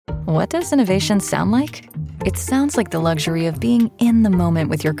What does innovation sound like? It sounds like the luxury of being in the moment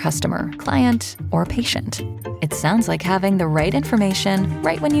with your customer, client, or patient. It sounds like having the right information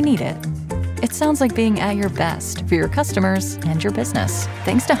right when you need it. It sounds like being at your best for your customers and your business.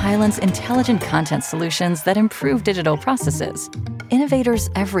 Thanks to Hyland's intelligent content solutions that improve digital processes, innovators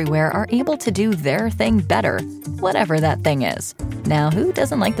everywhere are able to do their thing better, whatever that thing is. Now, who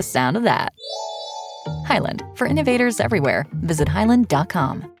doesn't like the sound of that? Hyland, for innovators everywhere. Visit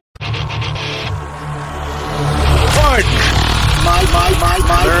hyland.com. Pardon my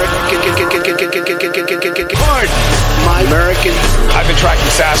American. I've been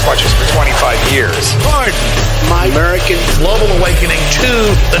tracking Sasquatches for 25 years. Pardon my American. Global awakening to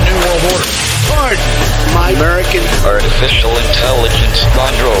the New World Order. Pardon my American. Artificial intelligence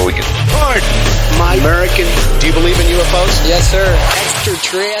android. Pardon my American. Do you believe in UFOs? Yes, sir.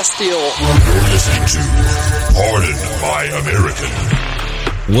 Extraterrestrial. You're listening to Pardon My American.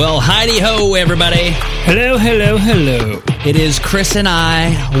 Well, hidey-ho, everybody. Hello, hello, hello. It is Chris and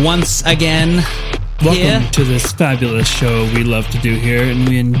I, once again, Welcome to this fabulous show we love to do here, and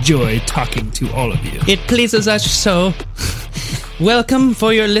we enjoy talking to all of you. It pleases us so. Welcome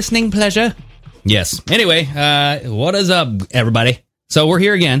for your listening pleasure. Yes. Anyway, what is up, everybody? So we're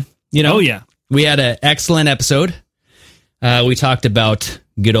here again. You know, oh, yeah. We had an excellent episode. We talked about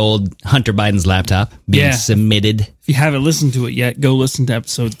good old Hunter Biden's laptop being submitted. If you haven't listened to it yet, go listen to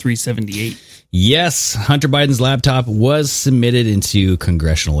episode 378. Yes, Hunter Biden's laptop was submitted into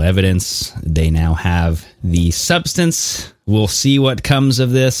congressional evidence. They now have the substance. We'll see what comes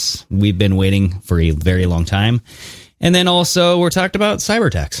of this. We've been waiting for a very long time. And then also we're talking about cyber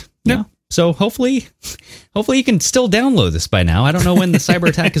attacks. Yeah. So hopefully you can still download this by now. I don't know when the cyber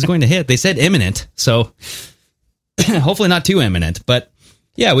attack is going to hit. They said imminent, so hopefully not too imminent. But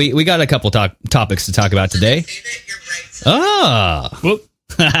yeah, we got a couple topics to talk about today. Whoop.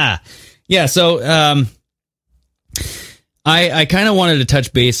 Yeah, so I kind of wanted to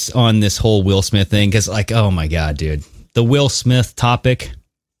touch base on this whole Will Smith thing because, like, oh my God, dude, the Will Smith topic.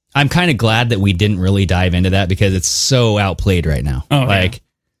 I'm kind of glad that we didn't really dive into that because it's so outplayed right now. Oh, like,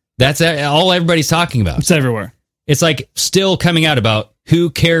 that's all everybody's talking about. It's everywhere. It's like still coming out about who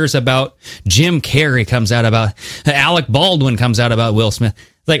cares about Jim Carrey comes out about Alec Baldwin comes out about Will Smith.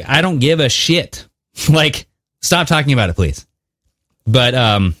 Like, I don't give a shit. Like, stop talking about it, please.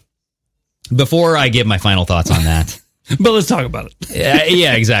 But before I give my final thoughts on that, but let's talk about it.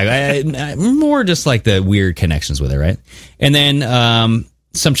 Yeah, exactly. More just like the weird connections with it, right? And then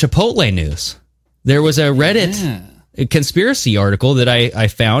some Chipotle news. There was a Reddit conspiracy article that I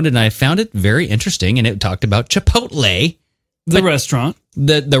found, and I found it very interesting, and it talked about Chipotle. The restaurant.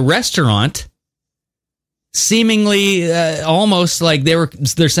 The restaurant seemingly almost like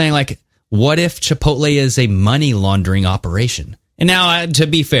they're saying, like, what if Chipotle is a money laundering operation? And now, to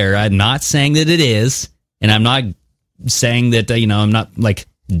be fair, I'm not saying that it is, and I'm not saying that, I'm not, like,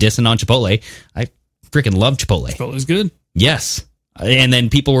 dissing on Chipotle. I freaking love Chipotle. Chipotle's good. Yes. And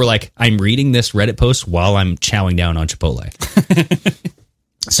then people were like, I'm reading this Reddit post while I'm chowing down on Chipotle.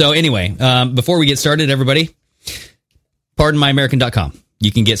 So anyway, before we get started, everybody, pardonmyamerican.com.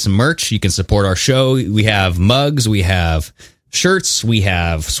 You can get some merch. You can support our show. We have mugs. We have shirts. We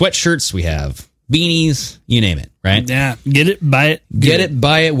have sweatshirts. We have beanies, you name it, right? Yeah. Get it, buy it. Get it,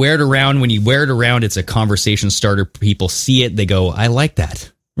 buy it, wear it around. When you wear it around, it's a conversation starter. People see it. They go, I like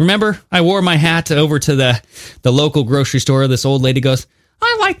that. Remember, I wore my hat over to the local grocery store. This old lady goes,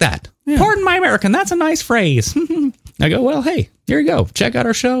 I like that. Yeah. Pardon my American. That's a nice phrase. I go, well, hey, here you go. Check out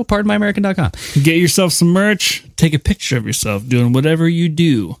our show, pardonmyamerican.com. Get yourself some merch. Take a picture of yourself doing whatever you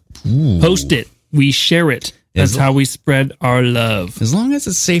do. Ooh. Post it. We share it. That's how we spread our love. As long as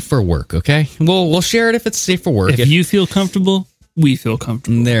it's safe for work, okay? We'll share it if it's safe for work. If you feel comfortable, we feel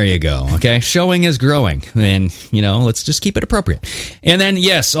comfortable. There you go, okay? Showing is growing, and, let's just keep it appropriate. And then,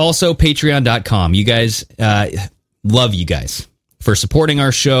 yes, also patreon.com. You guys, love you guys for supporting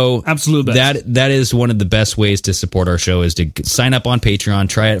our show. Absolutely. That is one of the best ways to support our show is to sign up on Patreon,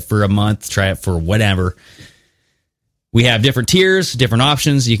 try it for a month, try it for whatever. We have different tiers, different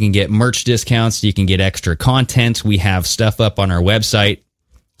options. You can get merch discounts. You can get extra content. We have stuff up on our website,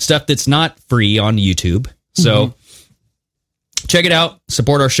 stuff that's not free on YouTube. So check it out.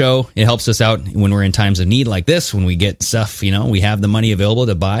 Support our show. It helps us out when we're in times of need like this. When we get stuff, we have the money available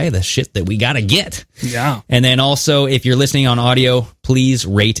to buy the shit that we got to get. Yeah. And then also, if you're listening on audio, please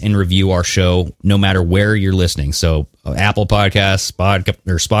rate and review our show no matter where you're listening. So Apple Podcasts,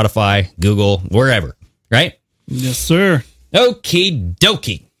 or Spotify, Google, wherever, right? Yes, sir. Okie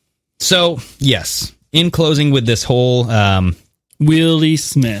dokie. So, yes, in closing with this whole Willie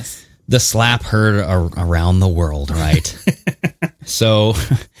Smith. The slap heard around the world, right? So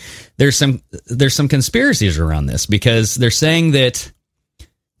there's some conspiracies around this because they're saying that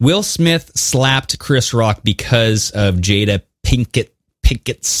Will Smith slapped Chris Rock because of Jada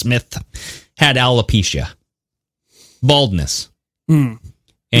Pinkett Smith had alopecia, baldness.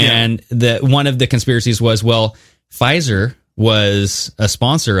 And one of the conspiracies was, well, Pfizer was a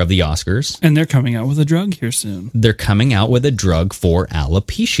sponsor of the Oscars. And they're coming out with a drug here soon. They're coming out with a drug for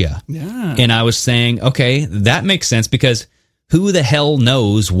alopecia. Yeah. And I was saying, okay, that makes sense because who the hell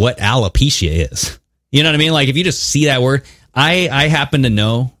knows what alopecia is? You know what I mean? Like, if you just see that word, I happen to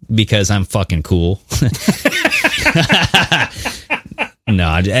know because I'm fucking cool.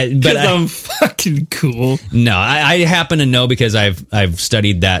 No, but I'm fucking cool. No, I happen to know because I've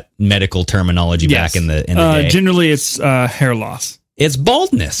studied that medical terminology back in the day. Generally, it's hair loss. It's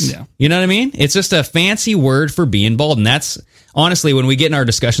baldness. Yeah. You know what I mean? It's just a fancy word for being bald. And that's, honestly, when we get in our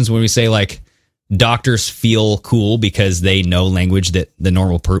discussions, when we say, like, doctors feel cool because they know language that the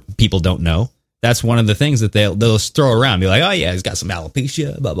normal people don't know, that's one of the things that they'll just throw around. Be like, oh, yeah, he's got some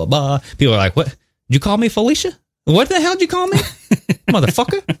alopecia, blah, blah, blah. People are like, what? Did you call me Felicia? What the hell did you call me?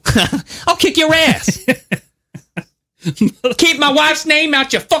 Motherfucker. I'll kick your ass. Keep my wife's name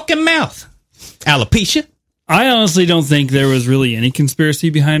out your fucking mouth. Alopecia. I honestly don't think there was really any conspiracy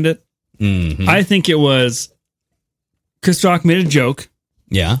behind it. Mm-hmm. I think it was Chris Rock made a joke.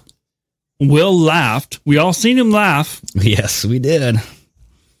 Yeah. Will laughed. We all seen him laugh. Yes, we did.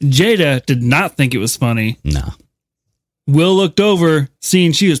 Jada did not think it was funny. No. Will looked over,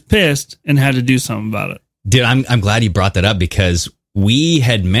 seeing she was pissed, and had to do something about it. Dude, I'm glad you brought that up because we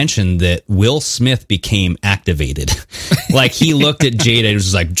had mentioned that Will Smith became activated. Like, he looked at Jada and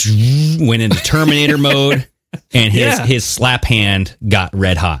was like, went into Terminator mode, and his slap hand got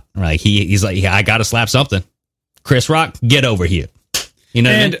red hot. Like, he's like, yeah, I got to slap something. Chris Rock, get over here. You know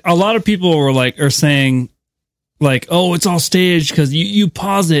what I mean? A lot of people are saying, like, oh, it's all staged because you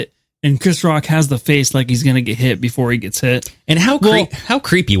pause it. And Chris Rock has the face like he's going to get hit before he gets hit. And how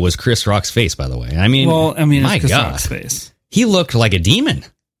creepy was Chris Rock's face, by the way? I mean, my it's Chris God. Rock's face. He looked like a demon.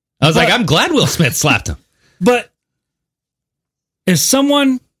 I was like, I'm glad Will Smith slapped him. But if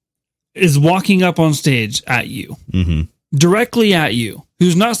someone is walking up on stage at you, directly at you,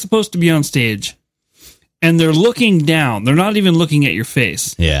 who's not supposed to be on stage, and they're looking down, they're not even looking at your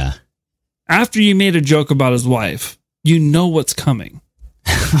face. Yeah. After you made a joke about his wife, you know what's coming.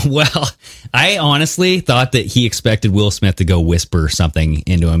 Well, I honestly thought that he expected Will Smith to go whisper something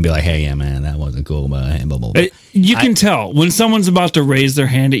into him and be like, hey, yeah, man, that wasn't cool. Blah, blah, blah. You can tell. When someone's about to raise their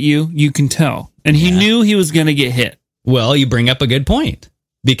hand at you, you can tell. And he knew he was going to get hit. Well, you bring up a good point.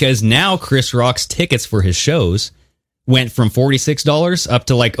 Because now Chris Rock's tickets for his shows went from $46 up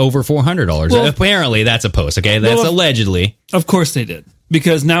to like over $400. Well, apparently, that's a post, okay? That's allegedly. Of course they did.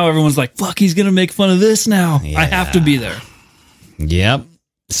 Because now everyone's like, fuck, he's going to make fun of this now. Yeah. I have to be there. Yep.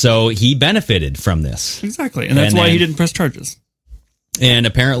 So he benefited from this. Exactly. And that's why he didn't press charges. And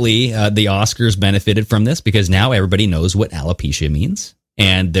apparently the Oscars benefited from this because now everybody knows what alopecia means.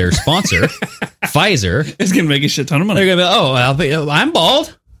 And their sponsor, Pfizer, is going to make a shit ton of money. They're going to be, I'm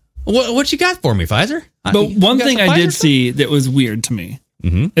bald. What you got for me, Pfizer? But one thing I did see that was weird to me,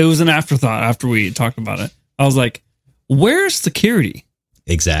 it was an afterthought after we talked about it. I was like, where's security?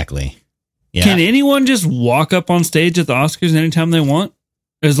 Exactly. Yeah. Can anyone just walk up on stage at the Oscars anytime they want?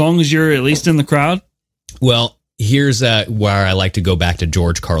 As long as you're at least in the crowd? Well, here's where I like to go back to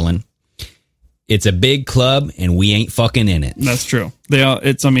George Carlin. It's a big club, and we ain't fucking in it. That's true.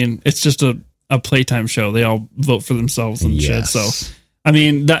 It's just a playtime show. They all vote for themselves and shit. So,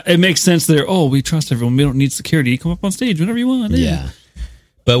 it makes sense there. Oh, we trust everyone. We don't need security. You come up on stage whenever you want. Yeah.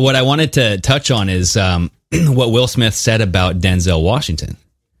 But what I wanted to touch on is what Will Smith said about Denzel Washington.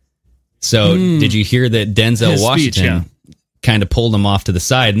 So, did you hear that Denzel His Washington kind of pulled him off to the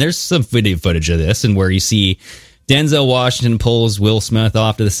side? And there's some video footage of this, and where you see Denzel Washington pulls Will Smith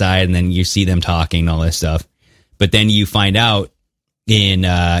off to the side, and then you see them talking and all this stuff. But then you find out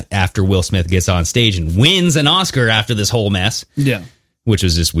after Will Smith gets on stage and wins an Oscar after this whole mess. Yeah. Which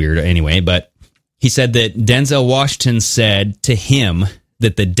was just weird anyway. But he said that Denzel Washington said to him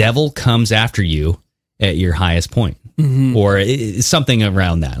that the devil comes after you at your highest point. Or something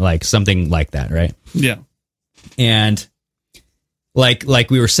around that, like something like that, right? Yeah. And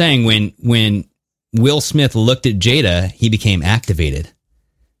like we were saying, when Will Smith looked at Jada, he became activated.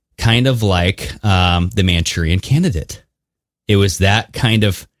 Kind of like the Manchurian Candidate. It was that kind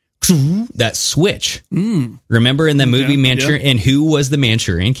of that switch. Remember in the movie Manchurian? And who was the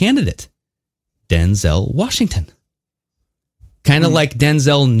Manchurian Candidate? Denzel Washington. Kind of like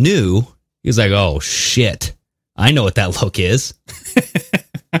Denzel knew. He was like, oh, shit. I know what that look is.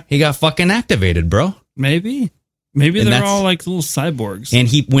 He got fucking activated, bro. Maybe. Maybe And they're that's- all like little cyborgs. And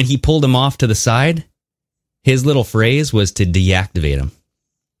when he pulled him off to the side, his little phrase was to deactivate him.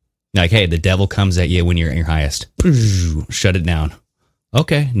 Like, hey, the devil comes at you when you're at your highest. Shut it down.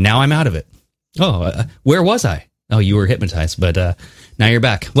 Okay, now I'm out of it. Oh, where was I? Oh, you were hypnotized, but now you're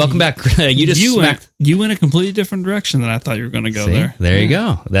back. Welcome back. You went a completely different direction than I thought you were going to go there. There you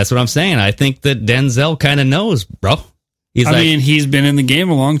go. That's what I'm saying. I think that Denzel kind of knows, bro. I mean, he's been in the game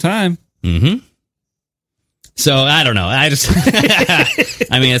a long time. Mm-hmm. So I don't know. I just,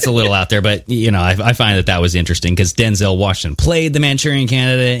 I mean, it's a little out there, but I find that was interesting because Denzel Washington played the Manchurian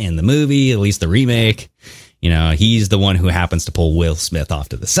Candidate in the movie, at least the remake. He's the one who happens to pull Will Smith off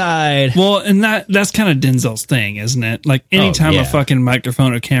to the side. Well, and that's kind of Denzel's thing, isn't it? Like anytime a fucking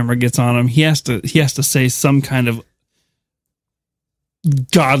microphone or camera gets on him, he has to say some kind of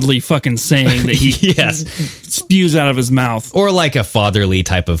godly fucking saying that he spews out of his mouth, or like a fatherly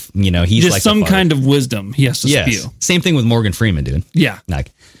type of, he's just like some kind of wisdom he has to spew. Same thing with Morgan Freeman, dude. Yeah,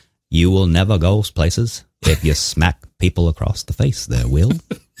 like you will never go places if you smack people across the face. There, Will.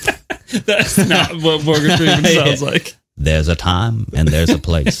 That's not what Morgan Freeman sounds like. There's a time and there's a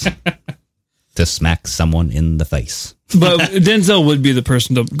place to smack someone in the face. But Denzel would be the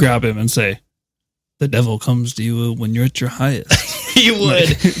person to grab him and say, "The devil comes to you when you're at your highest." He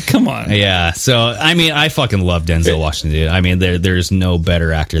would. Come on. Yeah. So, I mean, I fucking love Denzel Washington, dude. I mean, there's no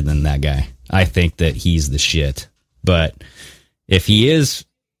better actor than that guy. I think that he's the shit. But if he is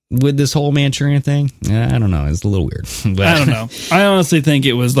with this whole Manchurian thing, I don't know. It's a little weird. But I don't know. I honestly think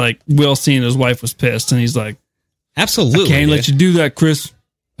it was like Will seeing his wife was pissed, and he's like, absolutely. I can't let you do that, Chris.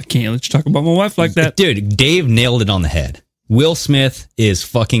 I can't let you talk about my wife like that. Dude, Dave nailed it on the head. Will Smith is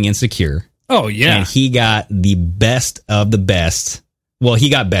fucking insecure. Oh, yeah. And he got the best of the best. Well, he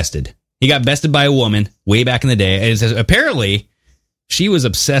got bested. He got bested by a woman way back in the day. And it says, apparently, she was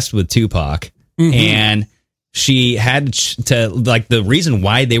obsessed with Tupac. Mm-hmm. And she had to, like, the reason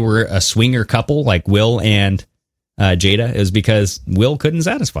why they were a swinger couple, like Will and Jada, is because Will couldn't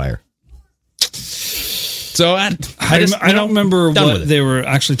satisfy her. So I don't remember what they were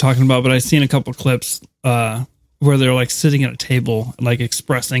actually talking about, but I seen a couple clips where they're like sitting at a table, like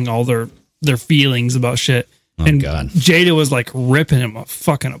expressing all their feelings about shit. Oh, and God. Jada was like ripping him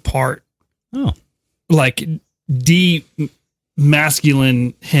fucking apart. Oh, like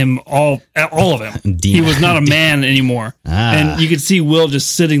masculine him all of him. He was not a man anymore. And you could see Will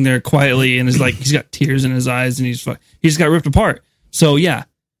just sitting there quietly, and is like he's got tears in his eyes, and he just got ripped apart. So yeah,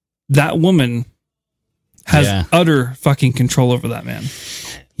 that woman has utter fucking control over that man.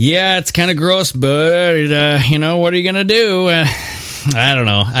 Yeah, it's kind of gross, but what are you gonna do? I don't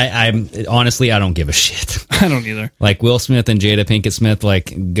know. I'm honestly, I don't give a shit. I don't either. Like Will Smith and Jada Pinkett Smith,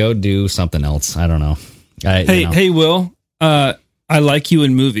 like go do something else. I don't know. Hey, Will. I like you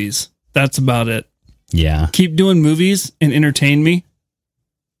in movies. That's about it. Yeah. Keep doing movies and entertain me.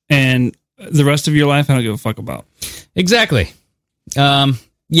 And the rest of your life, I don't give a fuck about. Exactly.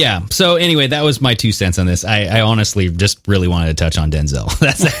 Yeah. So anyway, that was my 2 cents on this. I honestly just really wanted to touch on Denzel.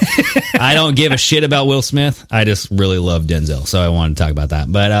 I don't give a shit about Will Smith. I just really love Denzel. So I wanted to talk about that.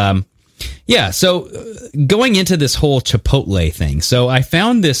 But yeah. So going into this whole Chipotle thing. So I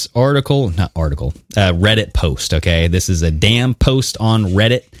found this Reddit post. Okay. This is a damn post on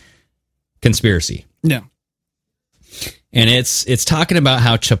Reddit conspiracy. Yeah. And it's talking about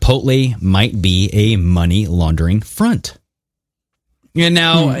how Chipotle might be a money laundering front. And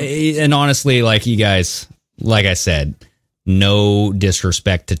now, and honestly, like you guys, like I said, no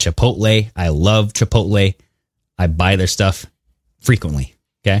disrespect to Chipotle. I love Chipotle. I buy their stuff frequently.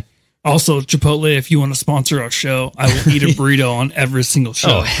 Okay. Also, Chipotle, if you want to sponsor our show, I will eat a burrito on every single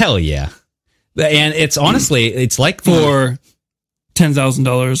show. Oh, hell yeah. And it's honestly, it's like for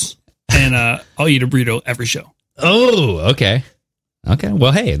 $10,000 and I'll eat a burrito every show. Oh, okay. Okay.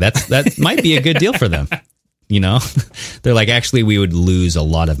 Well, hey, that might be a good deal for them. They're like, actually, we would lose a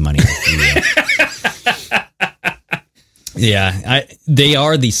lot of money. Yeah, they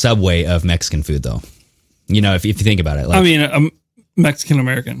are the Subway of Mexican food, though. If you think about it. Like, I mean, Mexican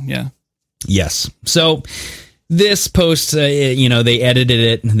American, yeah. Yes. So this post, they edited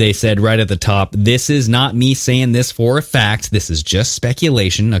it. They said right at the top, this is not me saying this for a fact. This is just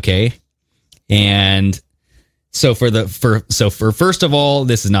speculation, okay? And so for first of all,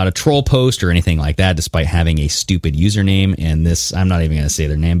 this is not a troll post or anything like that, despite having a stupid username. And this, I'm not even going to say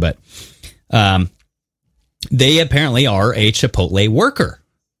their name, but they apparently are a Chipotle worker.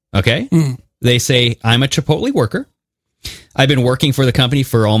 Okay. They say, I'm a Chipotle worker. I've been working for the company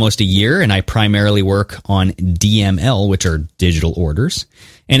for almost a year, and I primarily work on DML, which are digital orders.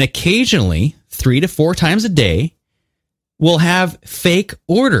 And occasionally, 3 to 4 times a day, we'll have fake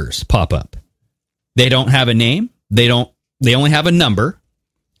orders pop up. They don't have a name. They only have a number,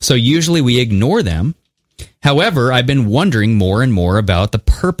 so usually we ignore them. However, I've been wondering more and more about the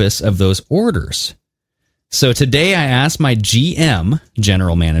purpose of those orders. So today I asked my GM,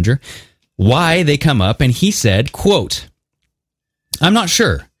 general manager, why they come up, and he said, quote, "I'm not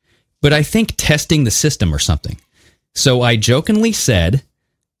sure, but I think testing the system or something." So I jokingly said,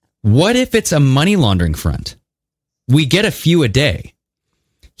 "What if it's a money laundering front? We get a few a day."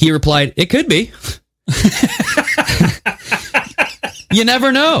 He replied, "It could be." You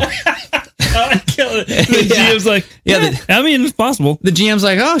never know. The GM's like, I mean, it's possible. The GM's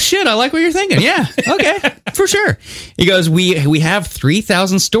like, "Oh shit, I like what you're thinking. Yeah, okay, for sure." He goes, we have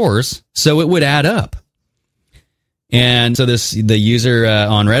 3,000 stores, so it would add up. And so the user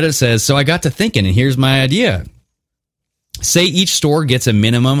on Reddit says, "So I got to thinking, and here's my idea. Say each store gets a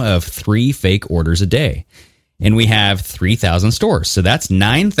minimum of 3 fake orders a day, and we have 3,000 stores. So that's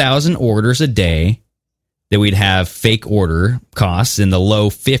 9,000 orders a day that we'd have fake order costs in the low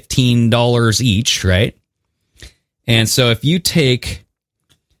 $15 each, right? And so if you take,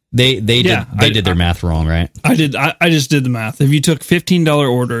 they did their math wrong, right? I just did the math. If you took $15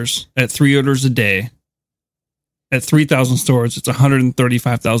 orders at 3 orders a day, at 3,000 stores, it's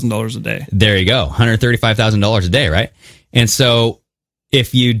 $135,000 a day. There you go, $135,000 a day, right? And so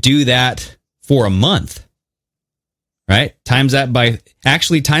if you do that for a month, right, times it by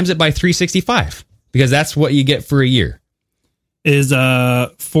 365, because that's what you get for a year. Is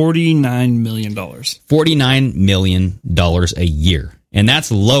 $49 million. $49 million a year. And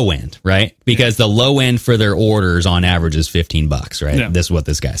that's low end, right? Because the low end for their orders on average is $15, right? Yeah. This is what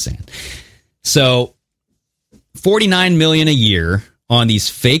this guy's saying. So $49 million a year on these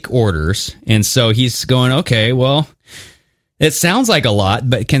fake orders. And so he's going, okay, well, it sounds like a lot,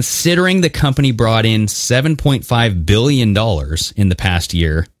 but considering the company brought in $7.5 billion in the past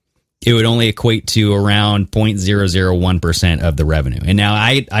year, it would only equate to around 0.001% of the revenue. And now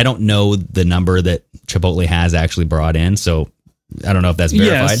I don't know the number that Chipotle has actually brought in, so I don't know if that's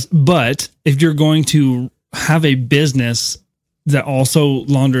verified. Yes, but if you're going to have a business that also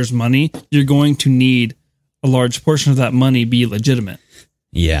launders money, you're going to need a large portion of that money be legitimate.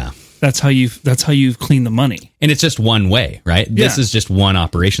 Yeah. That's how you clean the money. And it's just one way, right? Yeah. This is just one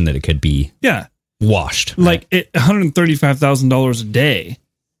operation that it could be washed. Right? Like $135,000 a day.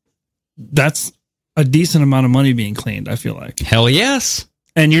 That's a decent amount of money being cleaned, I feel like. Hell yes.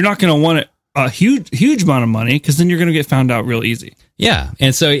 And you're not going to want a huge amount of money, because then you're going to get found out real easy. Yeah.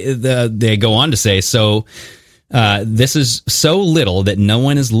 And so they go on to say, this is so little that no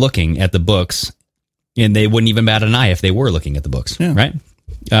one is looking at the books, and they wouldn't even bat an eye if they were looking at the books, right?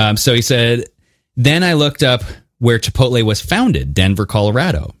 So he said, then I looked up where Chipotle was founded, Denver,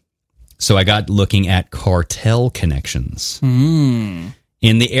 Colorado. So I got looking at cartel connections.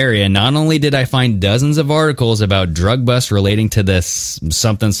 In the area. Not only did I find dozens of articles about drug busts relating to this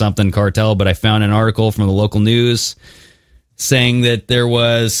something cartel, but I found an article from the local news saying that there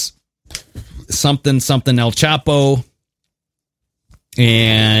was something El Chapo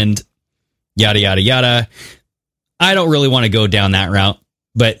and yada, yada, yada. I don't really want to go down that route,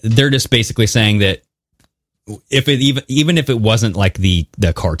 but they're just basically saying that if it even if it wasn't like the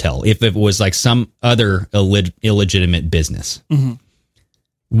cartel, if it was like some other illegitimate business,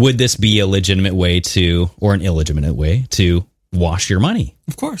 would this be a legitimate way or an illegitimate way to wash your money?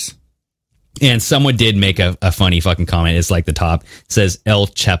 Of course. And someone did make a funny fucking comment. It's like the top. It says El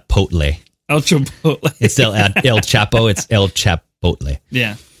Chapotle. El Chipotle. It's El Chapo. It's El Chapotle.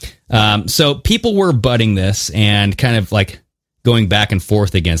 Yeah. So people were butting this and kind of like going back and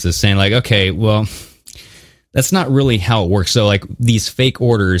forth against this, saying like, okay, well, that's not really how it works. So like these fake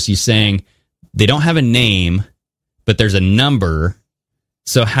orders, you're saying they don't have a name, but there's a number.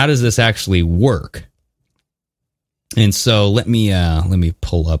 So how does this actually work? And so let me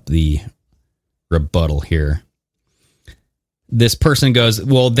pull up the rebuttal here. This person goes,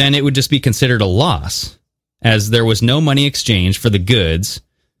 well, then it would just be considered a loss, as there was no money exchange for the goods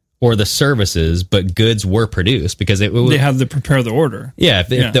or the services, but goods were produced because they have to prepare the order. Yeah,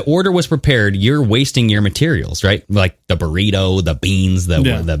 if the order was prepared, you're wasting your materials, right? Like the burrito, the beans,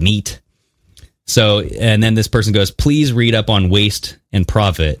 the meat. So, and then this person goes, please read up on waste and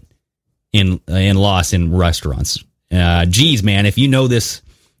profit in loss in restaurants. Geez, man, if you know this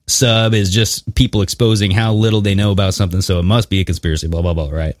sub is just people exposing how little they know about something, so it must be a conspiracy, blah, blah, blah,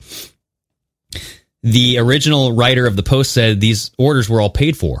 right? The original writer of the post said these orders were all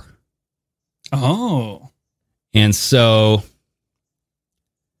paid for. Oh. And so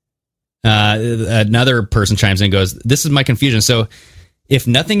another person chimes in and goes, this is my confusion. So if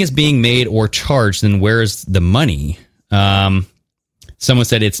nothing is being made or charged, then where is the money? Someone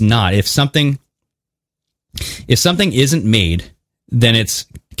said it's not. If something If something isn't made, then it's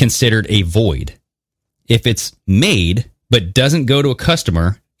considered a void. If it's made but doesn't go to a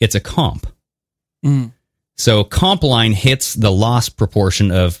customer, it's a comp. So comp line hits the loss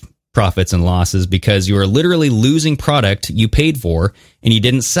proportion of profits and losses because you are literally losing product you paid for and you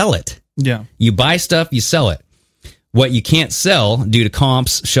didn't sell it. Yeah. You buy stuff, you sell it. What you can't sell due to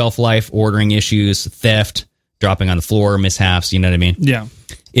comps, shelf life, ordering issues, theft, dropping on the floor, mishaps, you know what I mean? Yeah.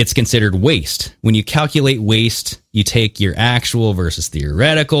 It's considered waste. When you calculate waste, you take your actual versus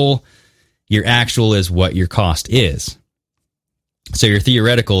theoretical. Your actual is what your cost is. So your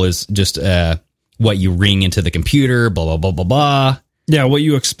theoretical is just what you ring into the computer, blah, blah, blah, blah, blah. Yeah, what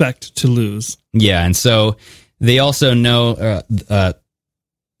you expect to lose. Yeah, and so they also know,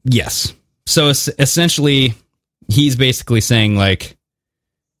 yes. So essentially, he's basically saying, like,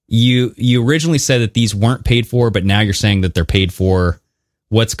 you originally said that these weren't paid for, but now you're saying that they're paid for.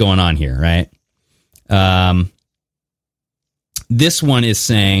 What's going on here, right? This one is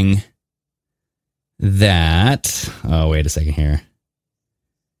saying that, oh, wait a second here.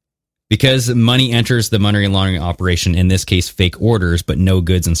 Because money enters the money laundering operation, in this case, fake orders, but no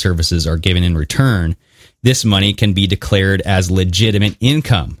goods and services are given in return, this money can be declared as legitimate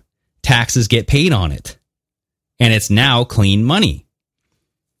income. Taxes get paid on it. And it's now clean money.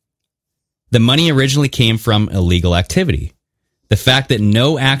 The money originally came from illegal activity. The fact that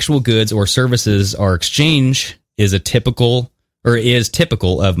no actual goods or services are exchanged is typical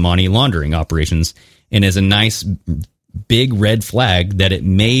of money laundering operations and is a nice big red flag that it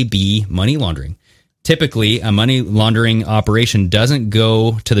may be money laundering. Typically, a money laundering operation doesn't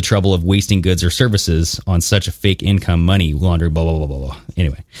go to the trouble of wasting goods or services on such a fake income money laundering, blah, blah, blah, blah, blah.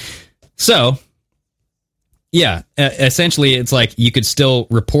 Anyway, so, yeah, essentially, it's like you could still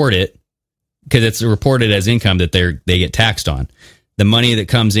report it because it's reported as income that they get taxed on. The money that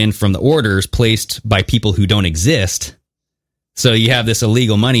comes in from the orders placed by people who don't exist. So you have this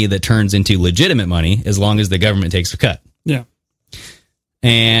illegal money that turns into legitimate money as long as the government takes a cut. Yeah.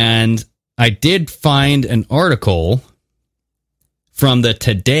 And I did find an article from the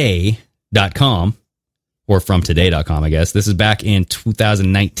today.com or from today.com, I guess. This is back in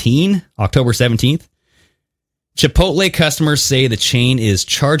 2019, October 17th. Chipotle customers say the chain is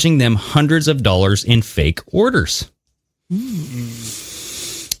charging them hundreds of dollars in fake orders.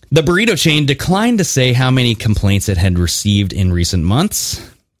 The burrito chain declined to say how many complaints it had received in recent months,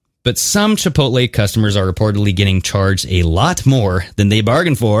 but some Chipotle customers are reportedly getting charged a lot more than they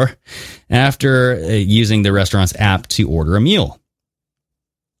bargained for after using the restaurant's app to order a meal.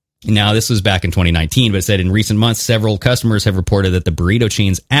 Now, this was back in 2019, but it said in recent months, several customers have reported that the burrito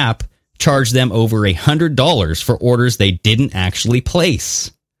chain's app charged them over $100 for orders they didn't actually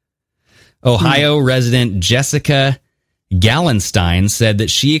place. Ohio resident Jessica Gallenstein said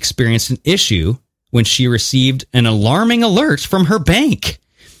that she experienced an issue when she received an alarming alert from her bank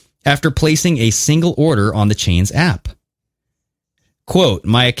after placing a single order on the chain's app. Quote,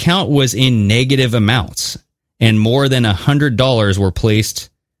 "My account was in negative amounts and more than $100 were placed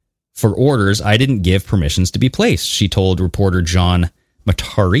for orders I didn't give permissions to be placed," she told reporter John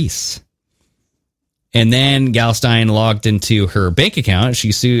Mataris. And then Galstein logged into her bank account.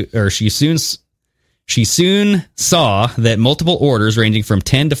 She soon saw that multiple orders ranging from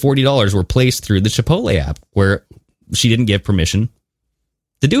 $10 to $40 were placed through the Chipotle app, where she didn't give permission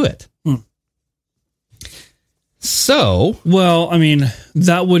to do it. So, well, I mean,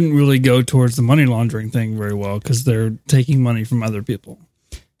 that wouldn't really go towards the money laundering thing very well because they're taking money from other people.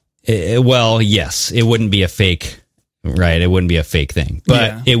 Well, yes, it wouldn't be a fake, right? It wouldn't be a fake thing,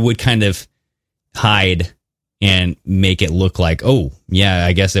 but it would kind of hide and make it look like, oh, yeah,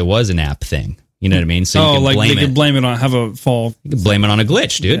 I guess it was an app thing. You know what I mean? So you can they could blame it on You can blame it on a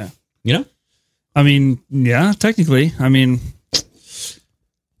glitch, dude. Yeah. You know? I mean, yeah, technically. I mean,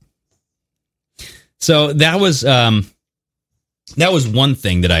 so that was one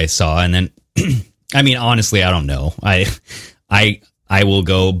thing that I saw, and then I mean, honestly, I don't know. I will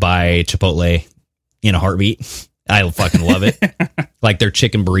go buy Chipotle in a heartbeat. I fucking love it. Like, their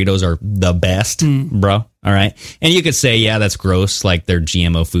chicken burritos are the best, bro. All right. And you could say, yeah, that's gross, like their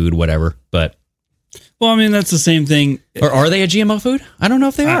GMO food, whatever. But, well, I mean, that's the same thing. Or are they a GMO food? I don't know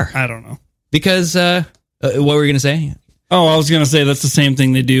if they are. I don't know. Because, what were you going to say? Oh, I was going to say that's the same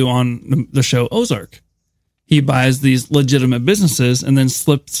thing they do on the show Ozark. He buys these legitimate businesses and then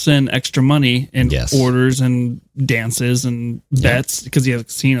slips in extra money in orders and dances and bets because he has a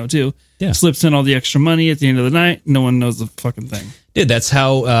casino too. Yeah. Slips in all the extra money at the end of the night. No one knows the fucking thing. Dude, that's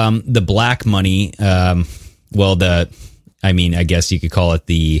how the black money, I guess you could call it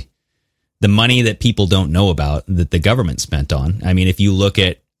the money that people don't know about that the government spent on. I mean, if you look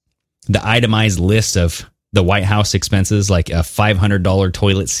at the itemized list of the White House expenses, like a $500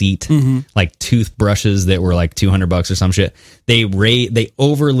 toilet seat, like toothbrushes that were like $200 or some shit. They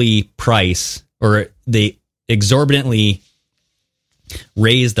overly price, or they exorbitantly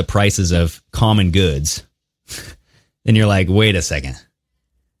raise the prices of common goods. And you're like, wait a second.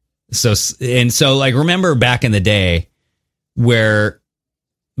 So like, remember back in the day where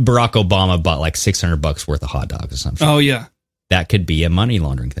Barack Obama bought like $600 worth of hot dogs or something. Oh yeah. That could be a money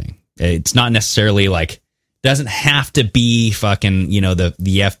laundering thing. It's not necessarily like, doesn't have to be fucking, the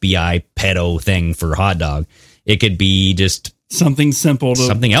FBI pedo thing for hot dog. It could be just something simple to,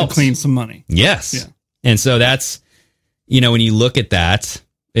 something else. To clean some money. Yes. Yeah. And so that's, when you look at that,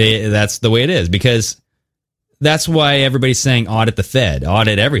 that's the way it is, because that's why everybody's saying audit the Fed,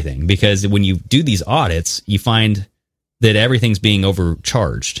 audit everything, because when you do these audits, you find that everything's being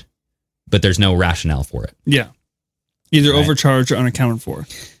overcharged, but there's no rationale for it. Yeah. Either overcharged or unaccounted for.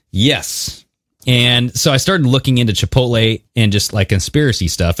 Yes. And so I started looking into Chipotle and just like conspiracy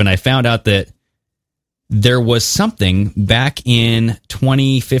stuff, and I found out that there was something back in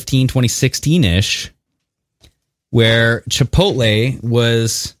 2015, 2016-ish, where Chipotle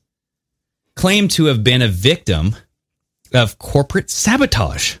was claimed to have been a victim of corporate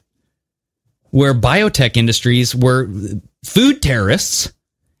sabotage, where biotech industries were food terrorists,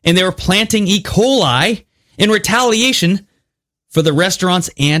 and they were planting E. coli in retaliation for the restaurant's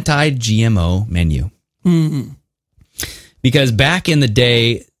anti-GMO menu. Mm-hmm. Because back in the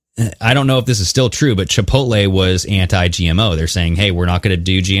day, I don't know if this is still true, but Chipotle was anti-GMO. They're saying, hey, we're not going to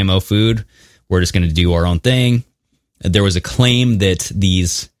do GMO food. We're just going to do our own thing. There was a claim that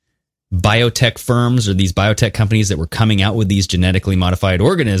these biotech firms, or these biotech companies that were coming out with these genetically modified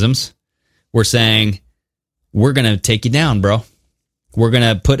organisms, were saying, we're going to take you down, bro. We're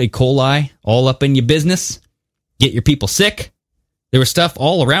going to put E. coli all up in your business, get your people sick. There was stuff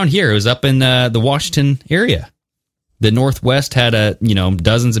all around here. It was up in the Washington area. The Northwest had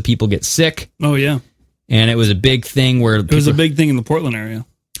dozens of people get sick. Oh, yeah. And it was a big thing where... It was a big thing in the Portland area.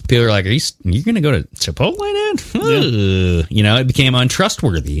 People are like, are you going to go to Chipotle, dude? Yeah. It became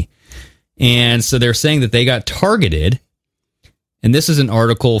untrustworthy. And so they're saying that they got targeted. And this is an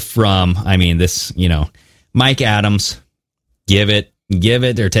article from, Mike Adams. Give it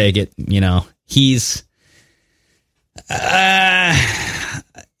or take it. He's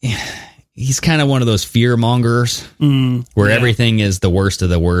kind of one of those fear mongers where everything is the worst of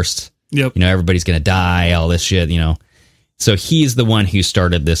the worst. Yep. Everybody's going to die, all this shit, So he's the one who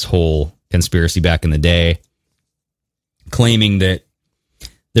started this whole conspiracy back in the day, claiming that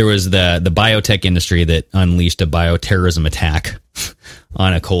there was the biotech industry that unleashed a bioterrorism attack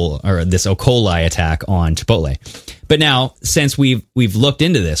on this E. coli attack on Chipotle. But now, since we've looked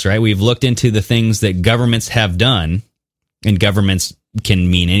into this, right? We've looked into the things that governments have done, and governments can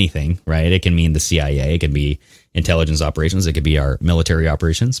mean anything, right? It can mean the CIA, it can be intelligence operations, it could be our military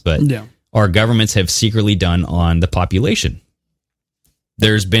operations, but our governments have secretly done on the population.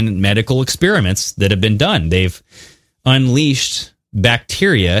 There's been medical experiments that have been done. They've unleashed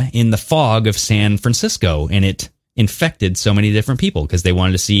bacteria in the fog of San Francisco, and it infected so many different people because they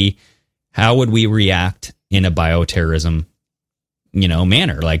wanted to see how would we react in a bioterrorism,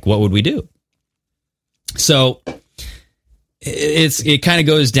 manner. Like, what would we do? So it kind of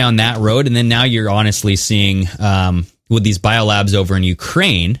goes down that road, and then now you're honestly seeing with these biolabs over in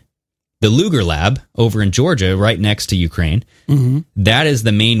Ukraine, the Luger lab over in Georgia, right next to Ukraine. Mm-hmm. That is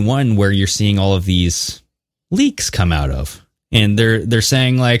the main one where you're seeing all of these leaks come out of. And they're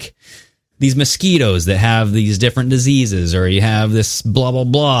saying, like, these mosquitoes that have these different diseases, or you have this blah, blah,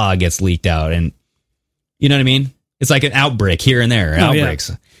 blah gets leaked out. And you know what I mean? It's like an outbreak here and there, outbreaks.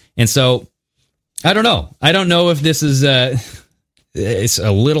 Yeah. And so I don't know. I don't know if this is it's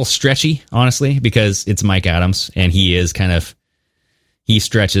a little stretchy, honestly, because it's Mike Adams, and he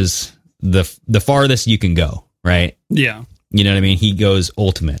stretches the farthest you can go, right? Yeah. You know what I mean? He goes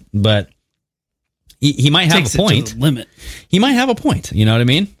ultimate, but he might have a point. To the limit. He might have a point. You know what I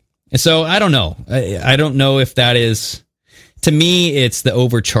mean? And so I don't know. I don't know if that is, to me, it's the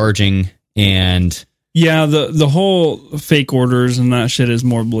overcharging and. Yeah, the whole fake orders and that shit is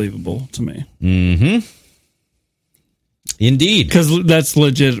more believable to me. Mm-hmm. Indeed. Because that's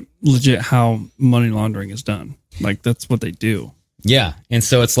legit how money laundering is done. Like, that's what they do. Yeah. And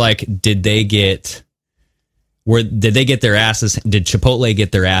so it's like, did they get their asses, did Chipotle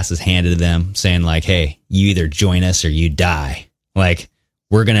get their asses handed to them saying, like, hey, you either join us or you die. Like,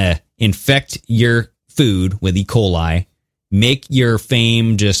 we're going to infect your food with E. coli, make your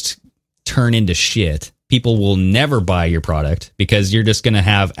fame just turn into shit. People will never buy your product because you're just going to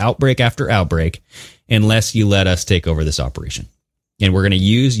have outbreak after outbreak unless you let us take over this operation. And we're going to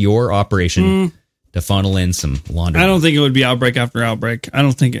use your operation to funnel in some laundry. I don't think it would be outbreak after outbreak. I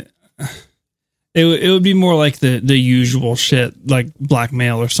don't think it would be more like the usual shit, like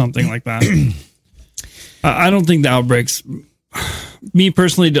blackmail or something like that. I don't think the outbreaks, me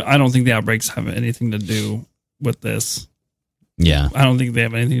personally, I don't think the outbreaks have anything to do with this. Yeah. I don't think they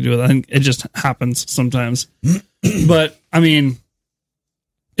have anything to do with it. I think it just happens sometimes. But I mean,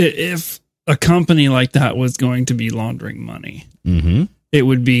 if a company like that was going to be laundering money, it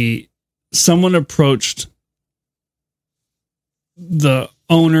would be someone approached the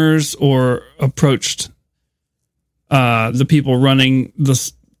owners or approached the people running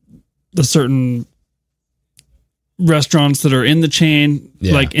the certain restaurants that are in the chain,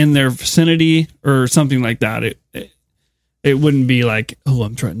 like in their vicinity or something like that. It wouldn't be like, oh,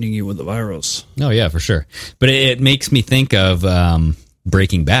 I'm threatening you with a virus. Oh yeah, for sure. But it makes me think of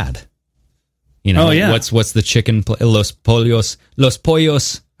Breaking Bad. You know, what's the chicken? Los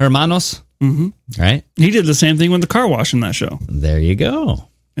pollos hermanos. Right? He did the same thing with the car wash in that show. There you go.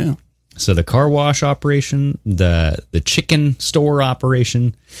 Yeah. So the car wash operation, the chicken store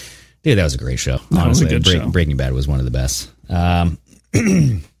operation, dude, that was a great show. That Honestly, was a good show. Breaking Bad was one of the best.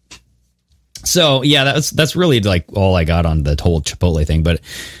 So yeah, that's really like all I got on the whole Chipotle thing. But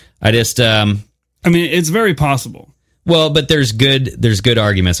I just, I mean, it's very possible. Well, but there's good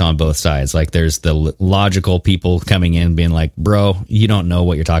arguments on both sides. Like there's the logical people coming in being like, bro, you don't know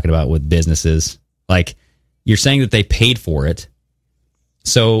what you're talking about with businesses. Like you're saying that they paid for it.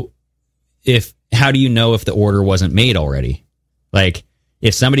 So how do you know if the order wasn't made already? Like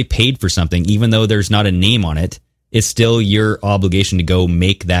if somebody paid for something, even though there's not a name on it, it's still your obligation to go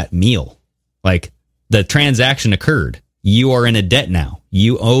make that meal. Like the transaction occurred. You are in a debt now.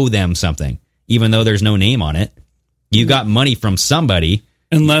 You owe them something, even though there's no name on it. You got money from somebody.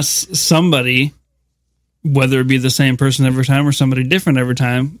 Unless somebody, whether it be the same person every time or somebody different every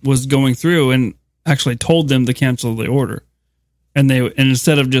time, was going through and actually told them to cancel the order. And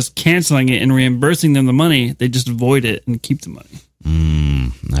instead of just canceling it and reimbursing them the money, they just void it and keep the money.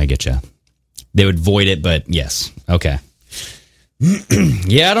 I get you. They would void it, but yes. Okay.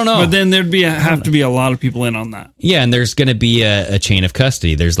 Yeah, I don't know. But then there'd have to be a lot of people in on that. Yeah, and there's going to be a chain of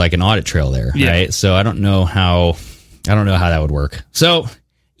custody. There's like an audit trail there, right? So I don't know how that would work. So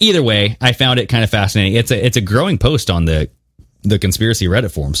either way, I found it kind of fascinating. It's a growing post on the conspiracy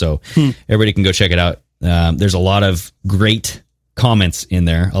Reddit forum, so everybody can go check it out. There's a lot of great comments in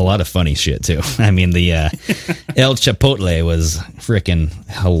there, a lot of funny shit too. I mean, the El Chapotle was freaking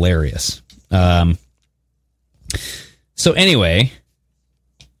hilarious. So anyway,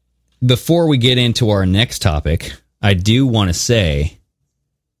 before we get into our next topic, I do want to say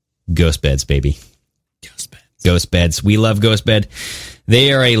Ghost Beds, baby. Ghost Beds. We love Ghost Bed.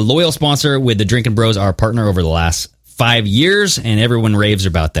 They are a loyal sponsor with the Drinkin' Bros, our partner over the last 5 years, and everyone raves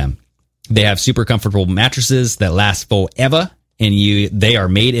about them. They have super comfortable mattresses that last forever, and they are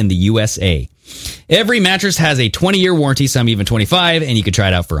made in the USA. Every mattress has a 20-year warranty, some even 25, and you can try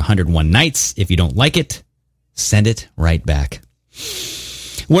it out for 101 nights. If you don't like it, send it right back.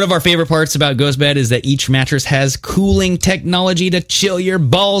 One of our favorite parts about Ghost Bed is that each mattress has cooling technology to chill your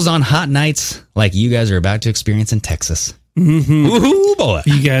balls on hot nights like you guys are about to experience in Texas. Mm-hmm. Woohoo, boy.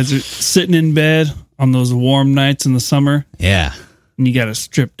 You guys are sitting in bed on those warm nights in the summer. Yeah. And you got to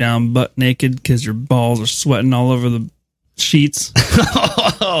strip down butt naked because your balls are sweating all over the sheets.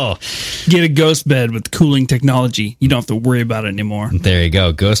 Get a Ghost Bed with cooling technology. You don't have to worry about it anymore. There you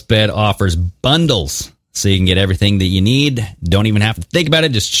go. Ghost Bed offers bundles, so you can get everything that you need. Don't even have to think about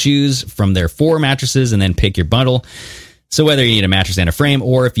it. Just choose from their 4 mattresses and then pick your bundle. So whether you need a mattress and a frame,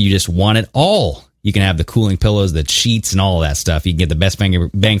 or if you just want it all, you can have the cooling pillows, the sheets, and all of that stuff. You can get the best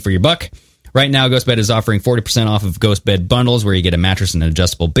bang for your buck. Right now, Ghost Bed is offering 40% off of Ghost Bed bundles, where you get a mattress and an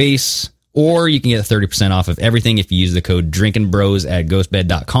adjustable base. Or you can get 30% off of everything if you use the code DrinkinBros at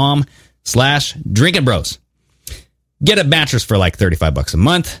ghostbed.com/DrinkinBros. Get a mattress for like $35 a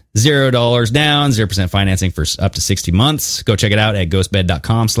month, $0 down, 0% financing for up to 60 months. Go check it out at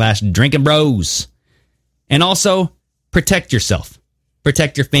ghostbed.com/DrinkinBros. And also, protect yourself,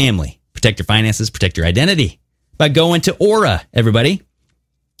 protect your family, protect your finances, protect your identity by going to Aura, everybody.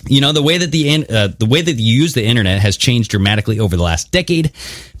 You know, the way that you use the internet has changed dramatically over the last decade,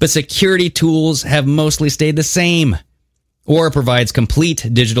 but security tools have mostly stayed the same. Aura provides complete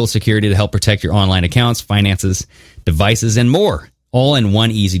digital security to help protect your online accounts, finances, devices, and more, all in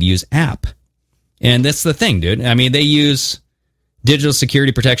one easy-to-use app. And that's the thing, dude. I mean, they use digital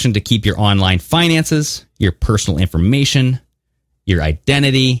security protection to keep your online finances, your personal information, your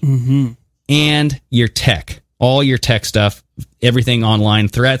identity, and your tech. All your tech stuff, everything online,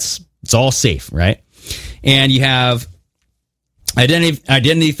 threats, it's all safe, right? And you have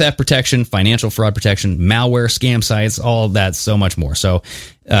identity theft protection, financial fraud protection, malware, scam sites, all of that, so much more. So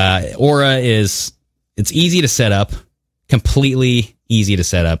Aura it's easy to set up, completely easy to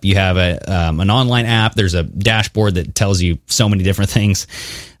set up. You have an online app. There's a dashboard that tells you so many different things.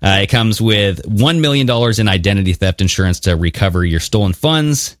 It comes with $1 million in identity theft insurance to recover your stolen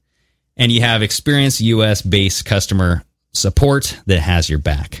funds. And you have experienced U.S.-based customer support that has your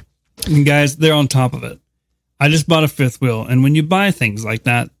back. And guys, they're on top of it. I just bought a fifth wheel, and when you buy things like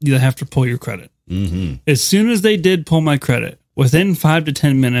that, you have to pull your credit. Mm-hmm. As soon as they did pull my credit, within 5 to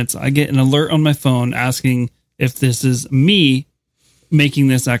 10 minutes, I get an alert on my phone asking if this is me making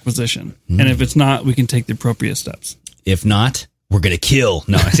this acquisition. And if it's not, we can take the appropriate steps. If not, we're going to kill.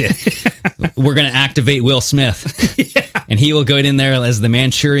 No, we're going to activate Will Smith. Yeah. And he will go in there as the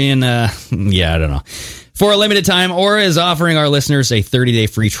Manchurian. I don't know. For a limited time, Aura is offering our listeners a 30-day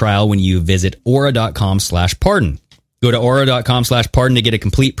free trial when you visit aura.com/pardon. Go to aura.com/pardon to get a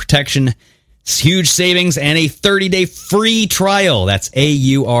complete protection, huge savings, and a 30-day free trial. That's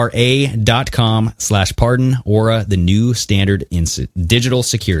aura.com/pardon. Aura, the new standard in digital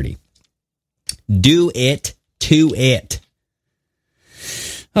security. Do it to it.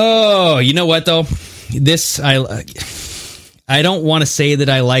 Oh, you know what, though? I don't want to say that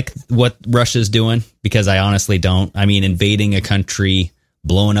I like what Russia's doing, because I honestly don't. I mean, invading a country,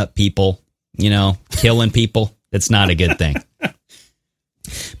 blowing up people, killing people, it's not a good thing.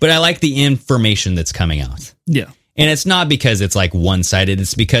 But I like the information that's coming out. Yeah. And it's not because it's like one-sided.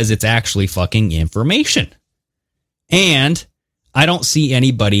 It's because it's actually fucking information. And I don't see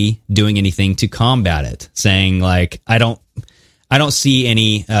anybody doing anything to combat it, saying like, I don't see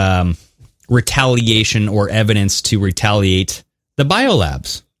any retaliation or evidence to retaliate the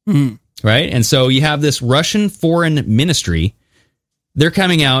biolabs, right? And so you have this Russian foreign ministry. They're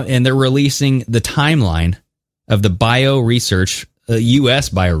coming out and they're releasing the timeline of the U.S.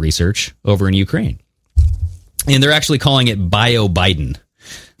 bio research over in Ukraine. And they're actually calling it Bio Biden.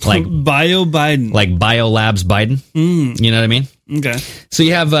 Like Bio Biden. Like Biolabs Biden. You know what I mean? Okay. So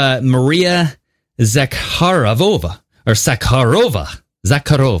you have Maria Zakharova.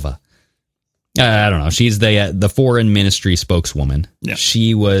 I don't know. She's the foreign ministry spokeswoman. Yeah.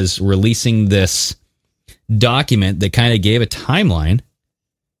 She was releasing this document that kind of gave a timeline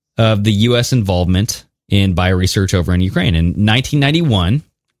of the U.S. involvement in bioresearch over in Ukraine. In 1991,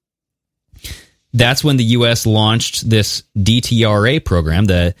 that's when the U.S. launched this DTRA program,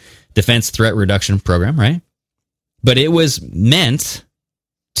 the Defense Threat Reduction Program, right? But it was meant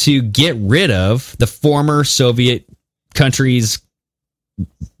to get rid of the former Soviet countries'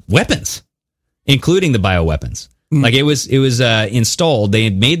 weapons, including the bioweapons. Like it was installed. They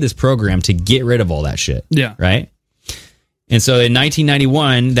had made this program to get rid of all that shit. Yeah. Right. And so in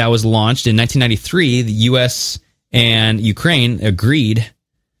 1991, that was launched. In 1993, the U.S. and Ukraine agreed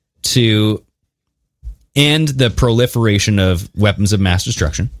to end the proliferation of weapons of mass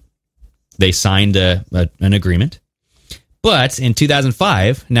destruction. They signed an agreement. But in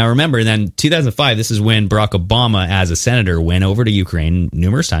 2005, now remember, then 2005, this is when Barack Obama, as a senator, went over to Ukraine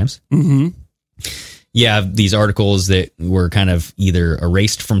numerous times. Mm-hmm. You have these articles that were kind of either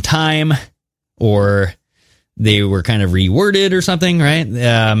erased from time or they were kind of reworded or something, right?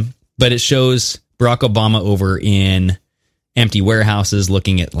 But it shows Barack Obama over in empty warehouses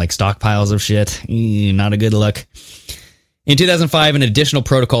looking at like stockpiles of shit. Not a good look. In 2005, an additional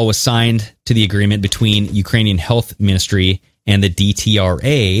protocol was signed to the agreement between Ukrainian Health Ministry and the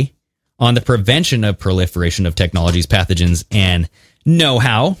DTRA on the prevention of proliferation of technologies, pathogens, and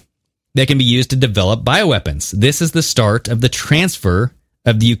know-how that can be used to develop bioweapons. This is the start of the transfer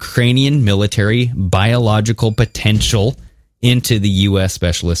of the Ukrainian military biological potential into the U.S.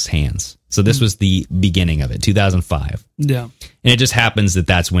 specialists' hands. So this was the beginning of it, 2005. Yeah. And it just happens that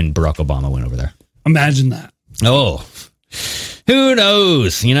that's when Barack Obama went over there. Imagine that. Oh, who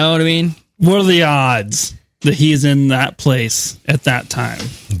knows? You know what I mean? What are the odds that he's in that place at that time?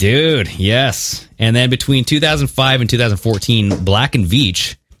 Dude, yes. And then between 2005 and 2014, Black &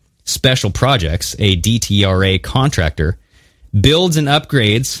 Veatch Special Projects, a DTRA contractor, builds and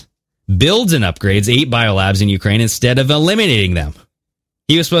upgrades 8 biolabs in Ukraine instead of eliminating them.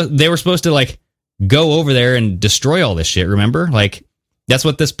 They were supposed to like go over there and destroy all this shit, remember? Like that's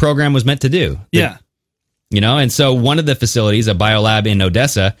what this program was meant to do. Yeah. And so one of the facilities, a biolab in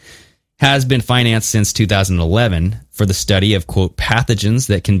Odessa, has been financed since 2011 for the study of, quote, pathogens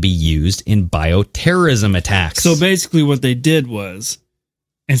that can be used in bioterrorism attacks. So basically what they did was,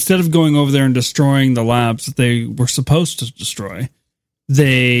 instead of going over there and destroying the labs that they were supposed to destroy,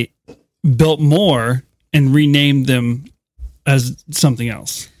 they built more and renamed them as something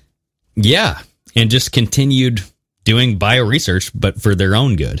else. Yeah, and just continued doing bio research, but for their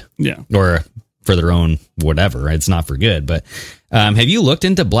own good. Yeah. Or for their own whatever. It's not for good. But have you looked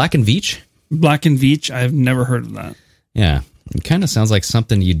into Black and Veatch? Black and Veatch? I've never heard of that. Yeah. It kind of sounds like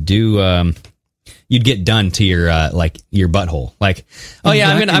something you'd do. You'd get done to your your butthole. Like, oh yeah,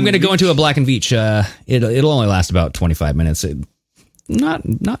 I'm gonna go into a Black and Veatch. It'll only last about 25 minutes. Not.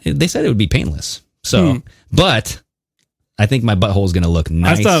 They said it would be painless. So, but I think my butthole is gonna look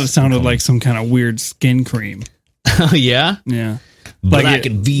nice. I thought it sounded like some kind of weird skin cream. Oh yeah, yeah. Black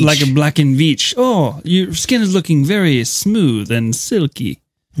and Veatch, like a Black and Veatch. Oh, your skin is looking very smooth and silky.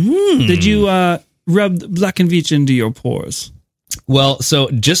 Did you rub Black and Veatch into your pores? Well, so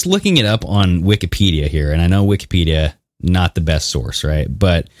just looking it up on Wikipedia here, and I know Wikipedia, not the best source, right?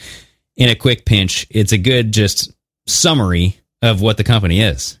 But in a quick pinch, it's a good just summary of what the company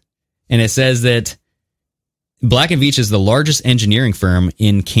is. And it says that Black & Veatch is the largest engineering firm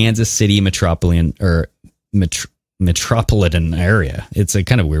in Kansas City metropolitan area. It's a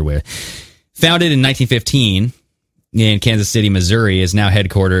kind of weird way. Founded in 1915 in Kansas City, Missouri, is now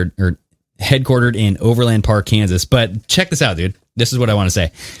headquartered in Overland Park, Kansas. But check this out, dude. This is what I want to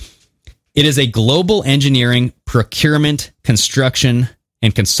say. It is a global engineering, procurement, construction,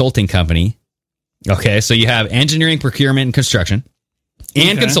 and consulting company. Okay, so you have engineering, procurement, and construction,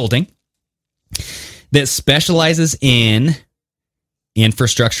 and consulting that specializes in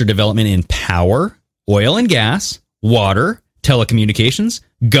infrastructure development in power, oil and gas, water, telecommunications,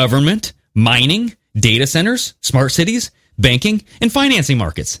 government, mining, data centers, smart cities, banking, and financing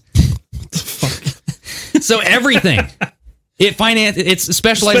markets. What the fuck? So everything. It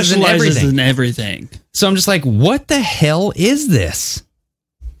specializes in everything. So I'm just like, what the hell is this?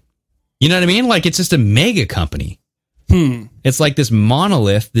 You know what I mean? Like, it's just a mega company. It's like this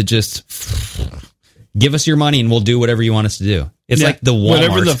monolith that just give us your money and we'll do whatever you want us to do. It's like the Walmart.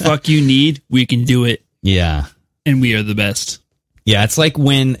 Whatever the fuck you need, we can do it. Yeah. And we are the best. Yeah, it's like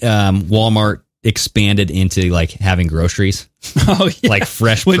when Walmart expanded into like having groceries. Oh, yeah. Like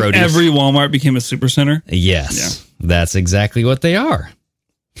fresh when produce. Every Walmart became a supercenter. Yes. Yeah. That's exactly what they are.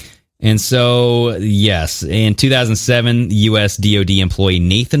 And so, yes, in 2007, U.S. DoD employee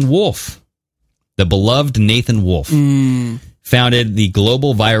Nathan Wolf, the beloved Nathan Wolf, founded the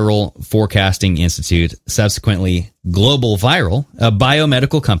Global Viral Forecasting Institute, subsequently Global Viral, a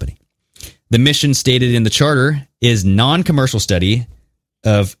biomedical company. The mission stated in the charter is non-commercial study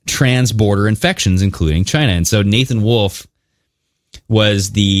of trans-border infections, including China. And so Nathan Wolf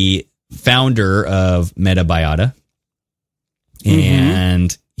was the founder of Metabiota,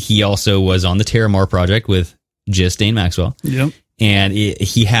 and he also was on the Terramar project with Ghislaine Maxwell. Yep. And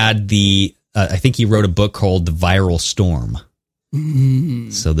he had I think he wrote a book called The Viral Storm.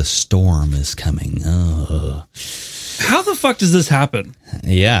 So the storm is coming. Oh. How the fuck does this happen?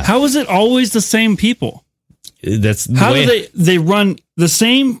 Yeah. How is it always the same people? That's the how way do they run the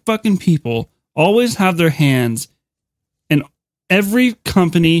same fucking people, always have their hands in every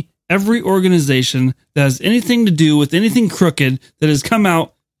company, every organization that has anything to do with anything crooked that has come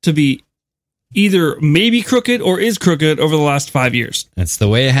out to be either maybe crooked or is crooked over the last 5 years. That's the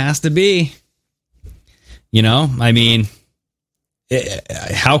way it has to be. You know, I mean,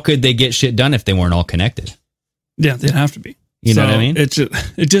 how could they get shit done if they weren't all connected? Yeah, they'd have to be. You know what I mean? It's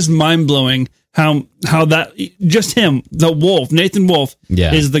just mind blowing how that just him, the Wolf, Nathan Wolf,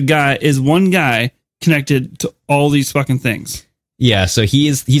 is one guy connected to all these fucking things. Yeah, so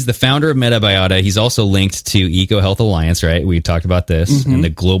he's the founder of Metabiota. He's also linked to EcoHealth Alliance, right? We talked about this, and the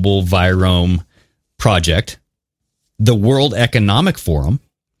Global Virome Project, the World Economic Forum,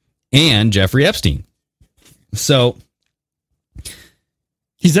 and Jeffrey Epstein. So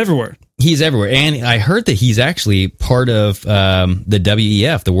he's everywhere. He's everywhere. And I heard that he's actually part of the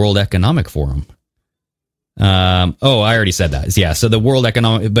WEF, the World Economic Forum. I already said that. Yeah, so the World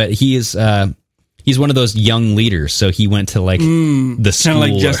Economic, but he's one of those young leaders. So he went to like the school. Kind of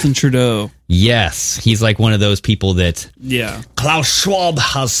like Justin Trudeau. Yes. He's like one of those people that Klaus Schwab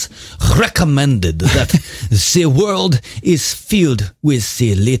has recommended that the world is filled with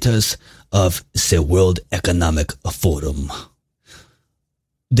the leaders of the World Economic Forum.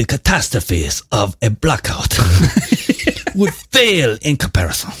 The catastrophes of a blackout would fail in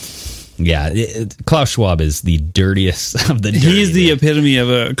comparison. Yeah, Klaus Schwab is the dirtiest of the dirty. He's the epitome of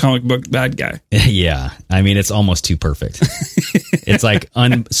a comic book bad guy. Yeah, I mean, it's almost too perfect. It's like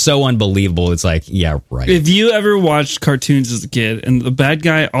so unbelievable. It's like, yeah, right. If you ever watched cartoons as a kid, and the bad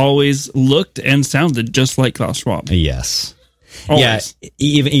guy always looked and sounded just like Klaus Schwab. Yes. Always. Yeah,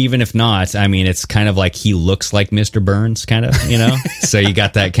 even if not, I mean, it's kind of like he looks like Mr. Burns, kind of, you know? So you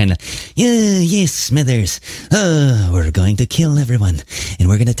got that kind of, yes, Smithers. Oh, we're going to kill everyone, and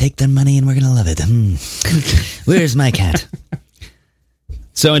we're going to take their money, and we're going to love it. Where's my cat?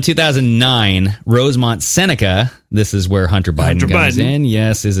 So in 2009, Rosemont Seneca, this is where Hunter Biden comes in,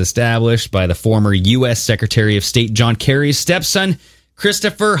 yes, is established by the former U.S. Secretary of State John Kerry's stepson,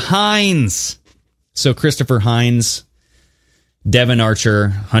 Christopher Hines. So Christopher Hines, Devin Archer,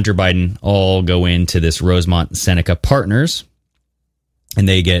 Hunter Biden all go into this Rosemont Seneca Partners, and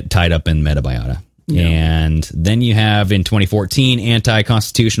they get tied up in Metabiota. Yeah. And then you have in 2014,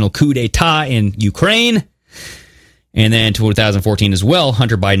 anti-constitutional coup d'etat in Ukraine. And then 2014 as well,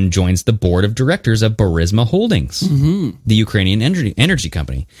 Hunter Biden joins the board of directors of Burisma Holdings, the Ukrainian energy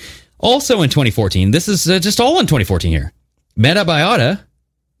company. Also in 2014, this is just all in 2014 here, Metabiota,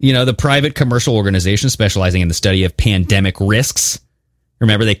 you know, the private commercial organization specializing in the study of pandemic risks.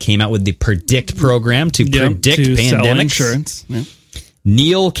 Remember, they came out with the Predict program to predict pandemics. Sell insurance. Yeah.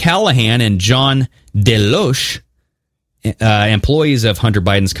 Neil Callahan and John Deloche, employees of Hunter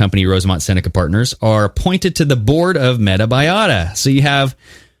Biden's company, Rosemont Seneca Partners, are appointed to the board of Metabiota. So you have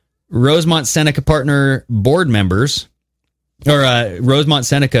Rosemont Seneca Partner board members, or Rosemont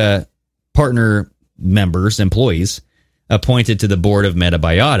Seneca Partner members, employees, appointed to the board of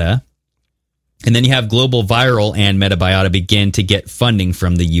Metabiota. And then you have Global Viral and Metabiota begin to get funding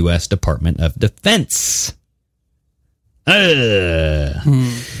from the U.S. Department of Defense. Anyway,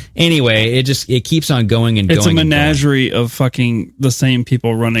 it keeps on going and going. It's a menagerie of fucking the same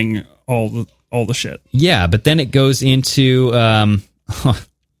people running all the shit. Yeah, but then it goes into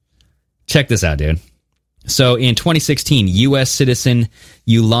check this out, dude. So in 2016, U.S. citizen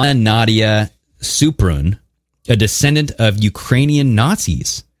Yulana Nadia Suprun, a descendant of Ukrainian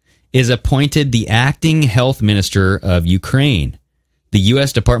Nazis, is appointed the acting health minister of Ukraine. The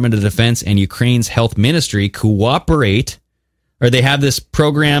U.S. Department of Defense and Ukraine's health ministry cooperate, or they have this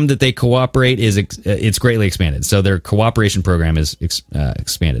program that they cooperate, it's greatly expanded. So their cooperation program is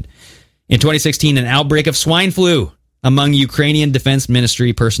expanded. In 2016, an outbreak of swine flu among Ukrainian Defense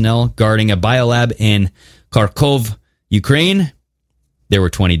Ministry personnel guarding a biolab in Kharkov, Ukraine. There were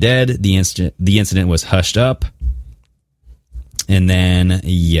 20 dead. The incident was hushed up. And then,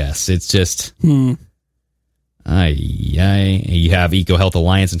 yes, it's just... You have EcoHealth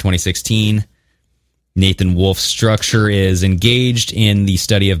Alliance in 2016. Nathan Wolf's structure is engaged in the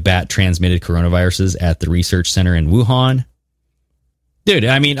study of bat-transmitted coronaviruses at the research center in Wuhan. Dude,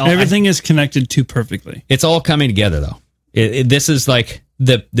 I mean... Everything is connected too perfectly. It's all coming together, though. This is like...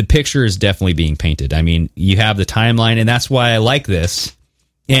 The picture is definitely being painted. I mean, you have the timeline, and that's why I like this.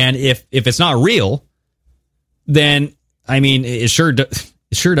 And if it's not real, then, I mean, it sure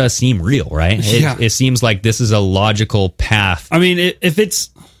does seem real, right? Yeah. It seems like this is a logical path. I mean, if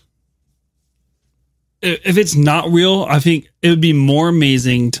it's not real, I think it would be more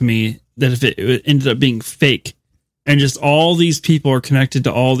amazing to me that if it ended up being fake and just all these people are connected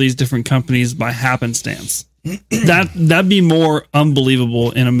to all these different companies by happenstance. That'd be more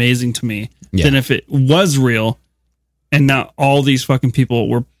unbelievable and amazing to me than if it was real and not all these fucking people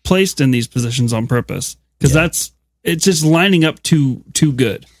were placed in these positions on purpose. Because it's just lining up too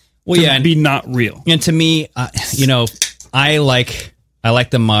good. Well, to be not real. And to me, I like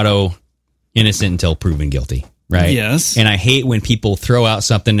the motto, innocent until proven guilty, right? Yes. And I hate when people throw out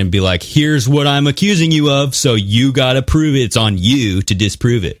something and be like, here's what I'm accusing you of, so you got to prove it. It's on you to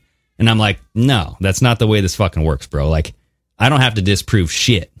disprove it. And I'm like, no, that's not the way this fucking works, bro. Like, I don't have to disprove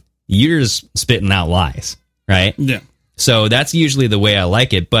shit. You're just spitting out lies, right? Yeah. So that's usually the way I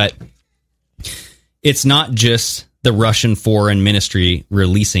like it, but it's not just the Russian foreign ministry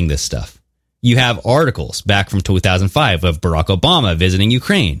releasing this stuff. You have articles back from 2005 of Barack Obama visiting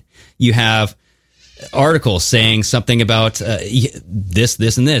Ukraine. You have articles saying something about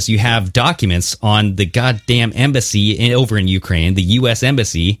this, and this. You have documents on the goddamn embassy over in Ukraine, the U.S.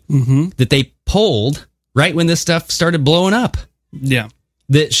 embassy, that they pulled right when this stuff started blowing up. Yeah.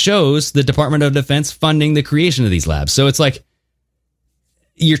 That shows the Department of Defense funding the creation of these labs. So it's like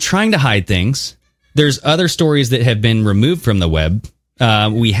you're trying to hide things. There's other stories that have been removed from the web.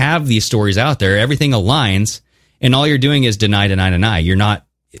 We have these stories out there. Everything aligns, and all you're doing is deny. You're not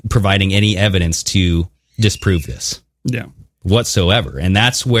providing any evidence to disprove this. Yeah. Whatsoever. And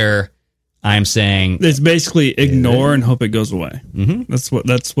that's where I'm saying... It's basically ignore and hope it goes away. Mm-hmm. That's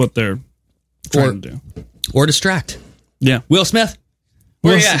what they're trying to do. Or distract. Yeah. Will Smith?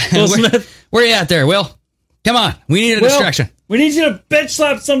 Where you at? Will Smith? Where you at there, Will? Come on. We need a distraction. We need you to bitch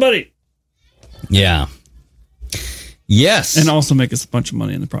slap somebody. Yeah. Yes. And also make us a bunch of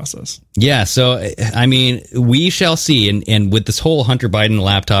money in the process. Yeah. So, I mean, we shall see. And with this whole Hunter Biden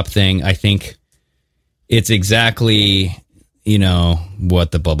laptop thing, I think it's exactly,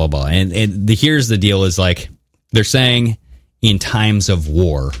 what the blah, blah, blah. And here's the deal is like, they're saying in times of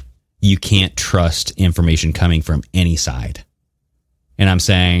war, you can't trust information coming from any side. And I'm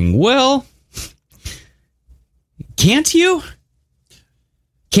saying, well, can't you?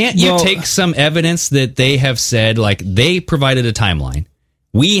 Can't you take some evidence that they have said, like they provided a timeline?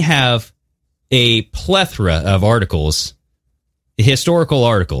 We have a plethora of articles, historical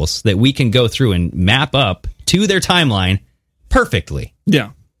articles that we can go through and map up to their timeline perfectly.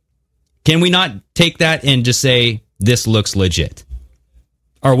 Yeah. Can we not take that and just say, this looks legit?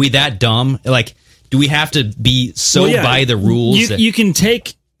 Are we that dumb? Like, do we have to be so by the rules? You can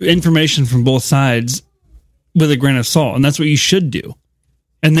take information from both sides with a grain of salt, and that's what you should do.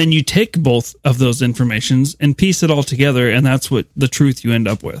 And then you take both of those informations and piece it all together, and that's what the truth you end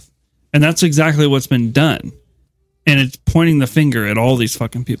up with. And that's exactly what's been done. And it's pointing the finger at all these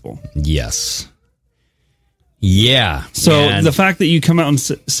fucking people. Yes. Yeah. So the fact that you come out and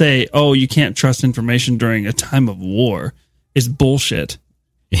say, oh, you can't trust information during a time of war is bullshit.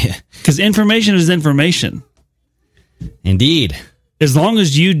 Yeah. Because information is information. Indeed. As long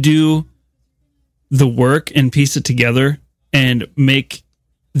as you do the work and piece it together and make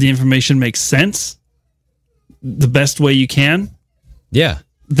the information make sense the best way you can. Yeah.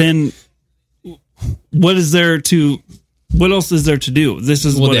 Then what else is there to do? This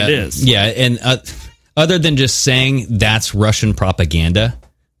is what it is. Yeah. And other than just saying that's Russian propaganda,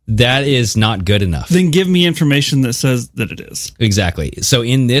 that is not good enough. Then give me information that says that it is. Exactly. So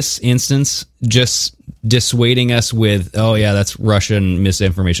in this instance, just dissuading us with, oh yeah, that's Russian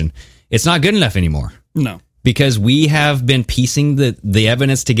misinformation. It's not good enough anymore. No. Because we have been piecing the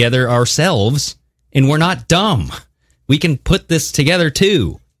evidence together ourselves, and we're not dumb. We can put this together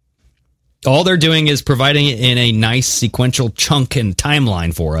too. All they're doing is providing it in a nice sequential chunk and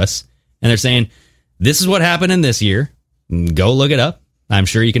timeline for us. And they're saying, this is what happened in this year. Go look it up. I'm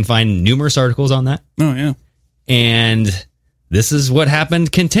sure you can find numerous articles on that. Oh, yeah. And this is what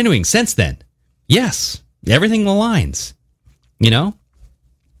happened continuing since then. Yes, everything aligns,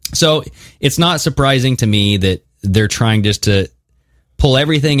 So it's not surprising to me that they're trying just to pull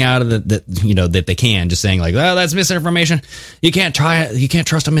everything out of that they can, just saying like, oh, that's misinformation. You can't try it. You can't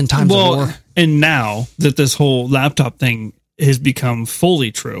trust them in times of war. And now that this whole laptop thing has become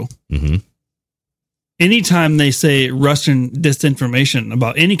fully true, anytime they say Russian disinformation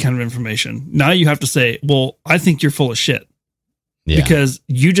about any kind of information, now you have to say, well, I think you're full of shit. Yeah. Because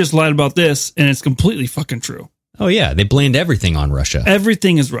you just lied about this and it's completely fucking true. Oh, yeah. They blamed everything on Russia.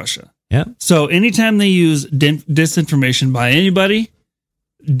 Everything is Russia. Yeah. So anytime they use disinformation by anybody,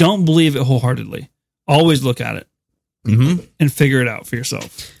 don't believe it wholeheartedly. Always look at it and figure it out for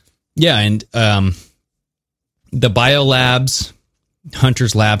yourself. Yeah. And the biolabs,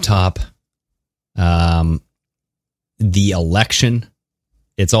 Hunter's laptop, the election,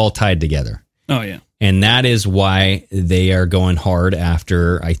 it's all tied together. Oh, yeah. And that is why they are going hard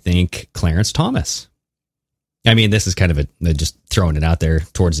after, I think, Clarence Thomas. I mean, this is kind of just throwing it out there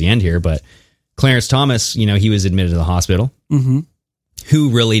towards the end here, but Clarence Thomas, he was admitted to the hospital. Who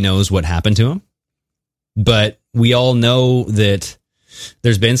really knows what happened to him? But we all know that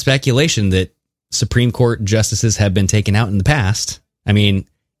there's been speculation that Supreme Court justices have been taken out in the past. I mean,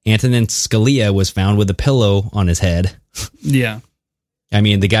 Antonin Scalia was found with a pillow on his head. Yeah. I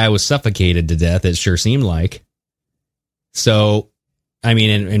mean, the guy was suffocated to death, it sure seemed like. So, I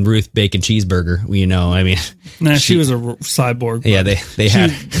mean, and Ruth Bacon Cheeseburger, Nah, she was a cyborg. Yeah, they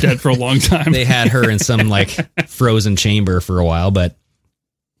had dead for a long time. They had her in some frozen chamber for a while, but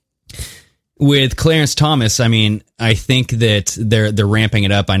with Clarence Thomas, I mean, I think that they're ramping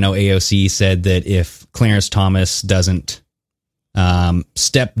it up. I know AOC said that if Clarence Thomas doesn't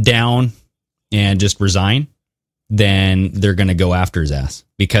step down and just resign, then they're going to go after his ass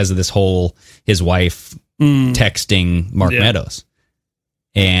because of this whole his wife texting Mark Meadows.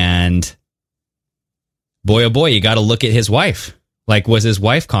 And boy, oh boy, you got to look at his wife. Like, was his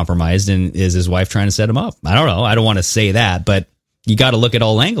wife compromised, and is his wife trying to set him up? I don't know. I don't want to say that, but you got to look at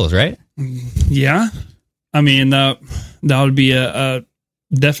all angles, right? Yeah. I mean, that would be a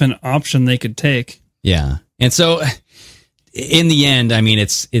definite option they could take. Yeah. And so in the end, I mean,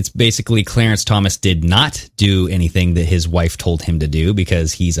 it's basically Clarence Thomas did not do anything that his wife told him to do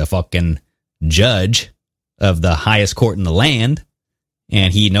because he's a fucking judge of the highest court in the land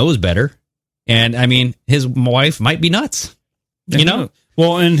and he knows better. And I mean, his wife might be nuts,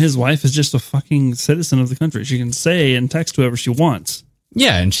 Well, and his wife is just a fucking citizen of the country. She can say and text whoever she wants.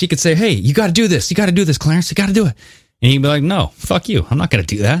 Yeah. And she could say, hey, you got to do this. You got to do this, Clarence. You got to do it. And he'd be like, no, fuck you. I'm not going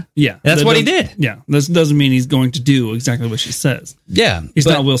to do that. Yeah. That's what he did. Yeah. This doesn't mean he's going to do exactly what she says. Yeah. He's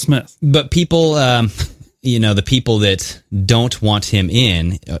not Will Smith. But people, the people that don't want him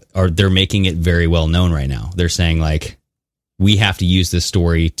in, they're making it very well known right now. They're saying, like, we have to use this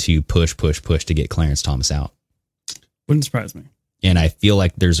story to push to get Clarence Thomas out. Wouldn't surprise me. And I feel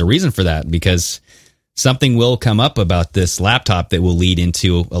like there's a reason for that, because something will come up about this laptop that will lead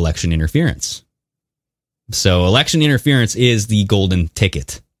into election interference. So election interference is the golden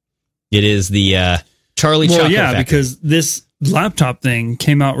ticket. It is the Charlie Chocolate Factory. Because this laptop thing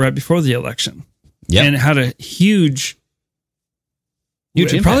came out right before the election. Yep. And it had a huge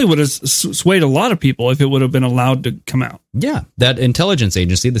impact. It probably would have swayed a lot of people if it would have been allowed to come out. Yeah. That intelligence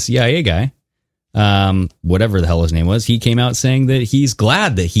agency, the CIA guy, whatever the hell his name was, he came out saying that he's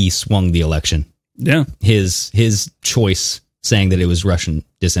glad that he swung the election. Yeah. His choice, saying that it was Russian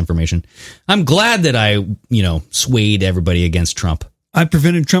disinformation. I'm glad that I, swayed everybody against Trump. I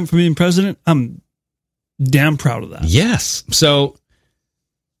prevented Trump from being president. I'm damn proud of that. Yes. So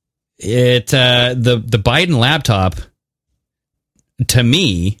the Biden laptop, to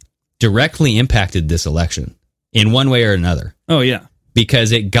me, directly impacted this election in one way or another. Oh, yeah.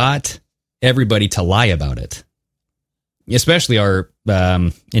 Because it got everybody to lie about it, especially our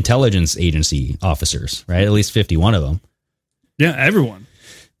intelligence agency officers, right? At least 51 of them. Yeah, everyone.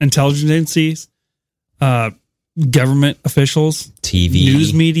 Intelligence agencies, government officials, TV,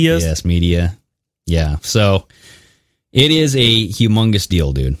 news media. Yes, media. Yeah. So it is a humongous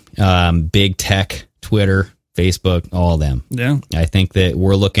deal, dude. Big tech, Twitter, Facebook, all of them. Yeah. I think that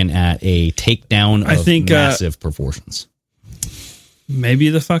we're looking at a takedown of massive proportions. Maybe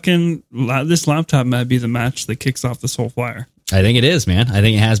this laptop might be the match that kicks off this whole fire. I think it is, man. I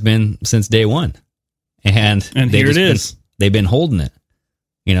think it has been since day one. And here it is. They've been holding it.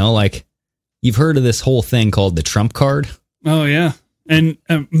 Like, you've heard of this whole thing called the Trump card? Oh, yeah. And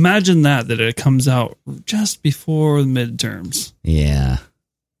imagine that it comes out just before the midterms. Yeah.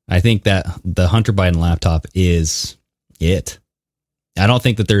 I think that the Hunter Biden laptop is it. I don't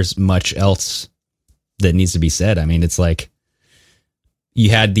think that there's much else that needs to be said. I mean, it's like, you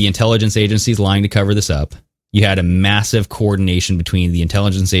had the intelligence agencies lying to cover this up. You had a massive coordination between the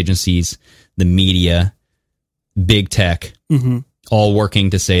intelligence agencies, the media, big tech, all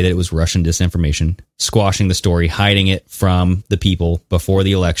working to say that it was Russian disinformation, squashing the story, hiding it from the people before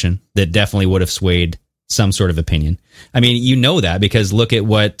the election. That definitely would have swayed some sort of opinion. I mean, that because look at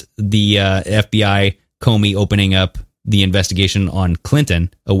what the FBI Comey opening up the investigation on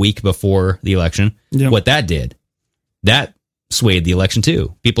Clinton a week before the election. Yep. What that did, that swayed the election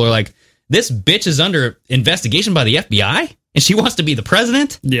too. People are like, this bitch is under investigation by the FBI and she wants to be the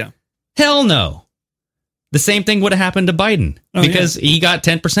president? Yeah. Hell no. The same thing would have happened to Biden because he got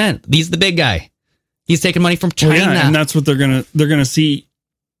 10%. He's the big guy. He's taking money from China. Well, yeah, and that's what they're gonna see,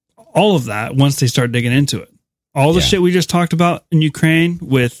 all of that once they start digging into it. All the shit we just talked about in Ukraine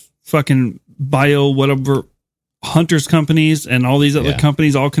with fucking whatever hunters companies and all these other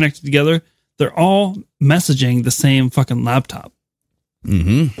companies all connected together. They're all messaging the same fucking laptop.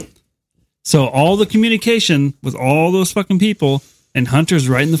 Mm-hmm. So all the communication with all those fucking people, and Hunter's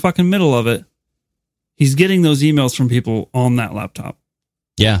right in the fucking middle of it. He's getting those emails from people on that laptop.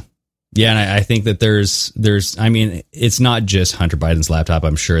 Yeah. Yeah. And I think that I mean, it's not just Hunter Biden's laptop.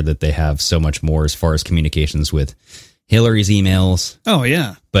 I'm sure that they have so much more as far as communications with Hillary's emails. Oh,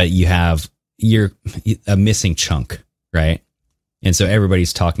 yeah. But you're a missing chunk, right? And so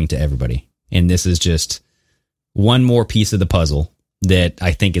everybody's talking to everybody. And this is just one more piece of the puzzle that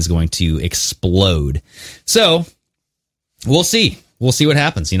I think is going to explode. So we'll see. We'll see what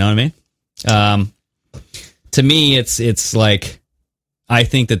happens. You know what I mean? To me, it's like, I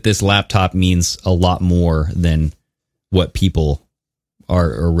think that this laptop means a lot more than what people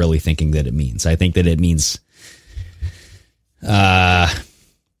are really thinking that it means. I think that it means, not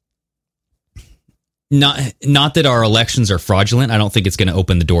that our elections are fraudulent. I don't think it's going to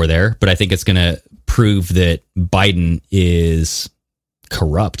open the door there, but I think it's going to prove that Biden is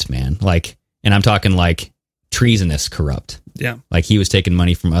corrupt, man. Like, and I'm talking like treasonous corrupt. Yeah. Like he was taking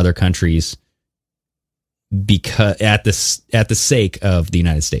money from other countries because at the sake of the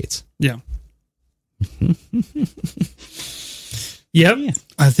United States. Yeah. Yep. Yeah.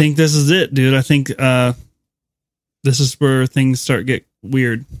 I think this is it, dude. I think this is where things start get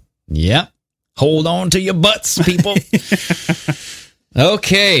weird. Yep. Hold on to your butts, people.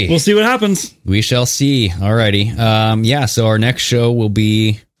 Okay. We'll see what happens. We shall see. Alrighty. Yeah, so our next show will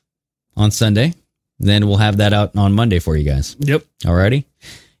be on Sunday. Then we'll have that out on Monday for you guys. Yep. Alrighty.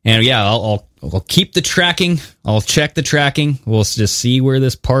 And yeah, I'll keep the tracking. I'll check the tracking. We'll just see where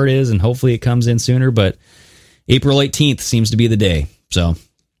this part is, and hopefully it comes in sooner. But April 18th seems to be the day. So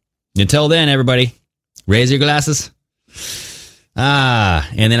until then, everybody, raise your glasses.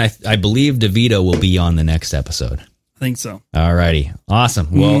 And then I believe DeVito will be on the next episode. I think so. All righty. Awesome.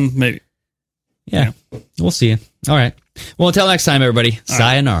 Well, maybe. Yeah, we'll see you. All right. Well, until next time, everybody. All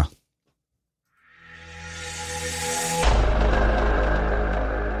Sayonara. Right.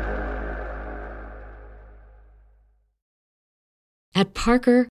 At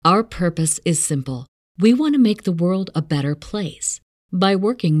Parker, our purpose is simple. We want to make the world a better place by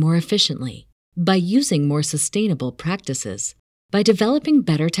working more efficiently, by using more sustainable practices, by developing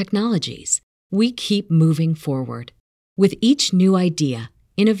better technologies. We keep moving forward. With each new idea,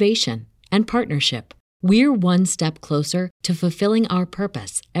 innovation, and partnership, we're one step closer to fulfilling our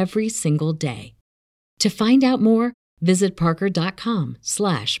purpose every single day. To find out more, visit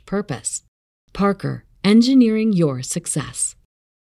parker.com/purpose. Parker, engineering your success.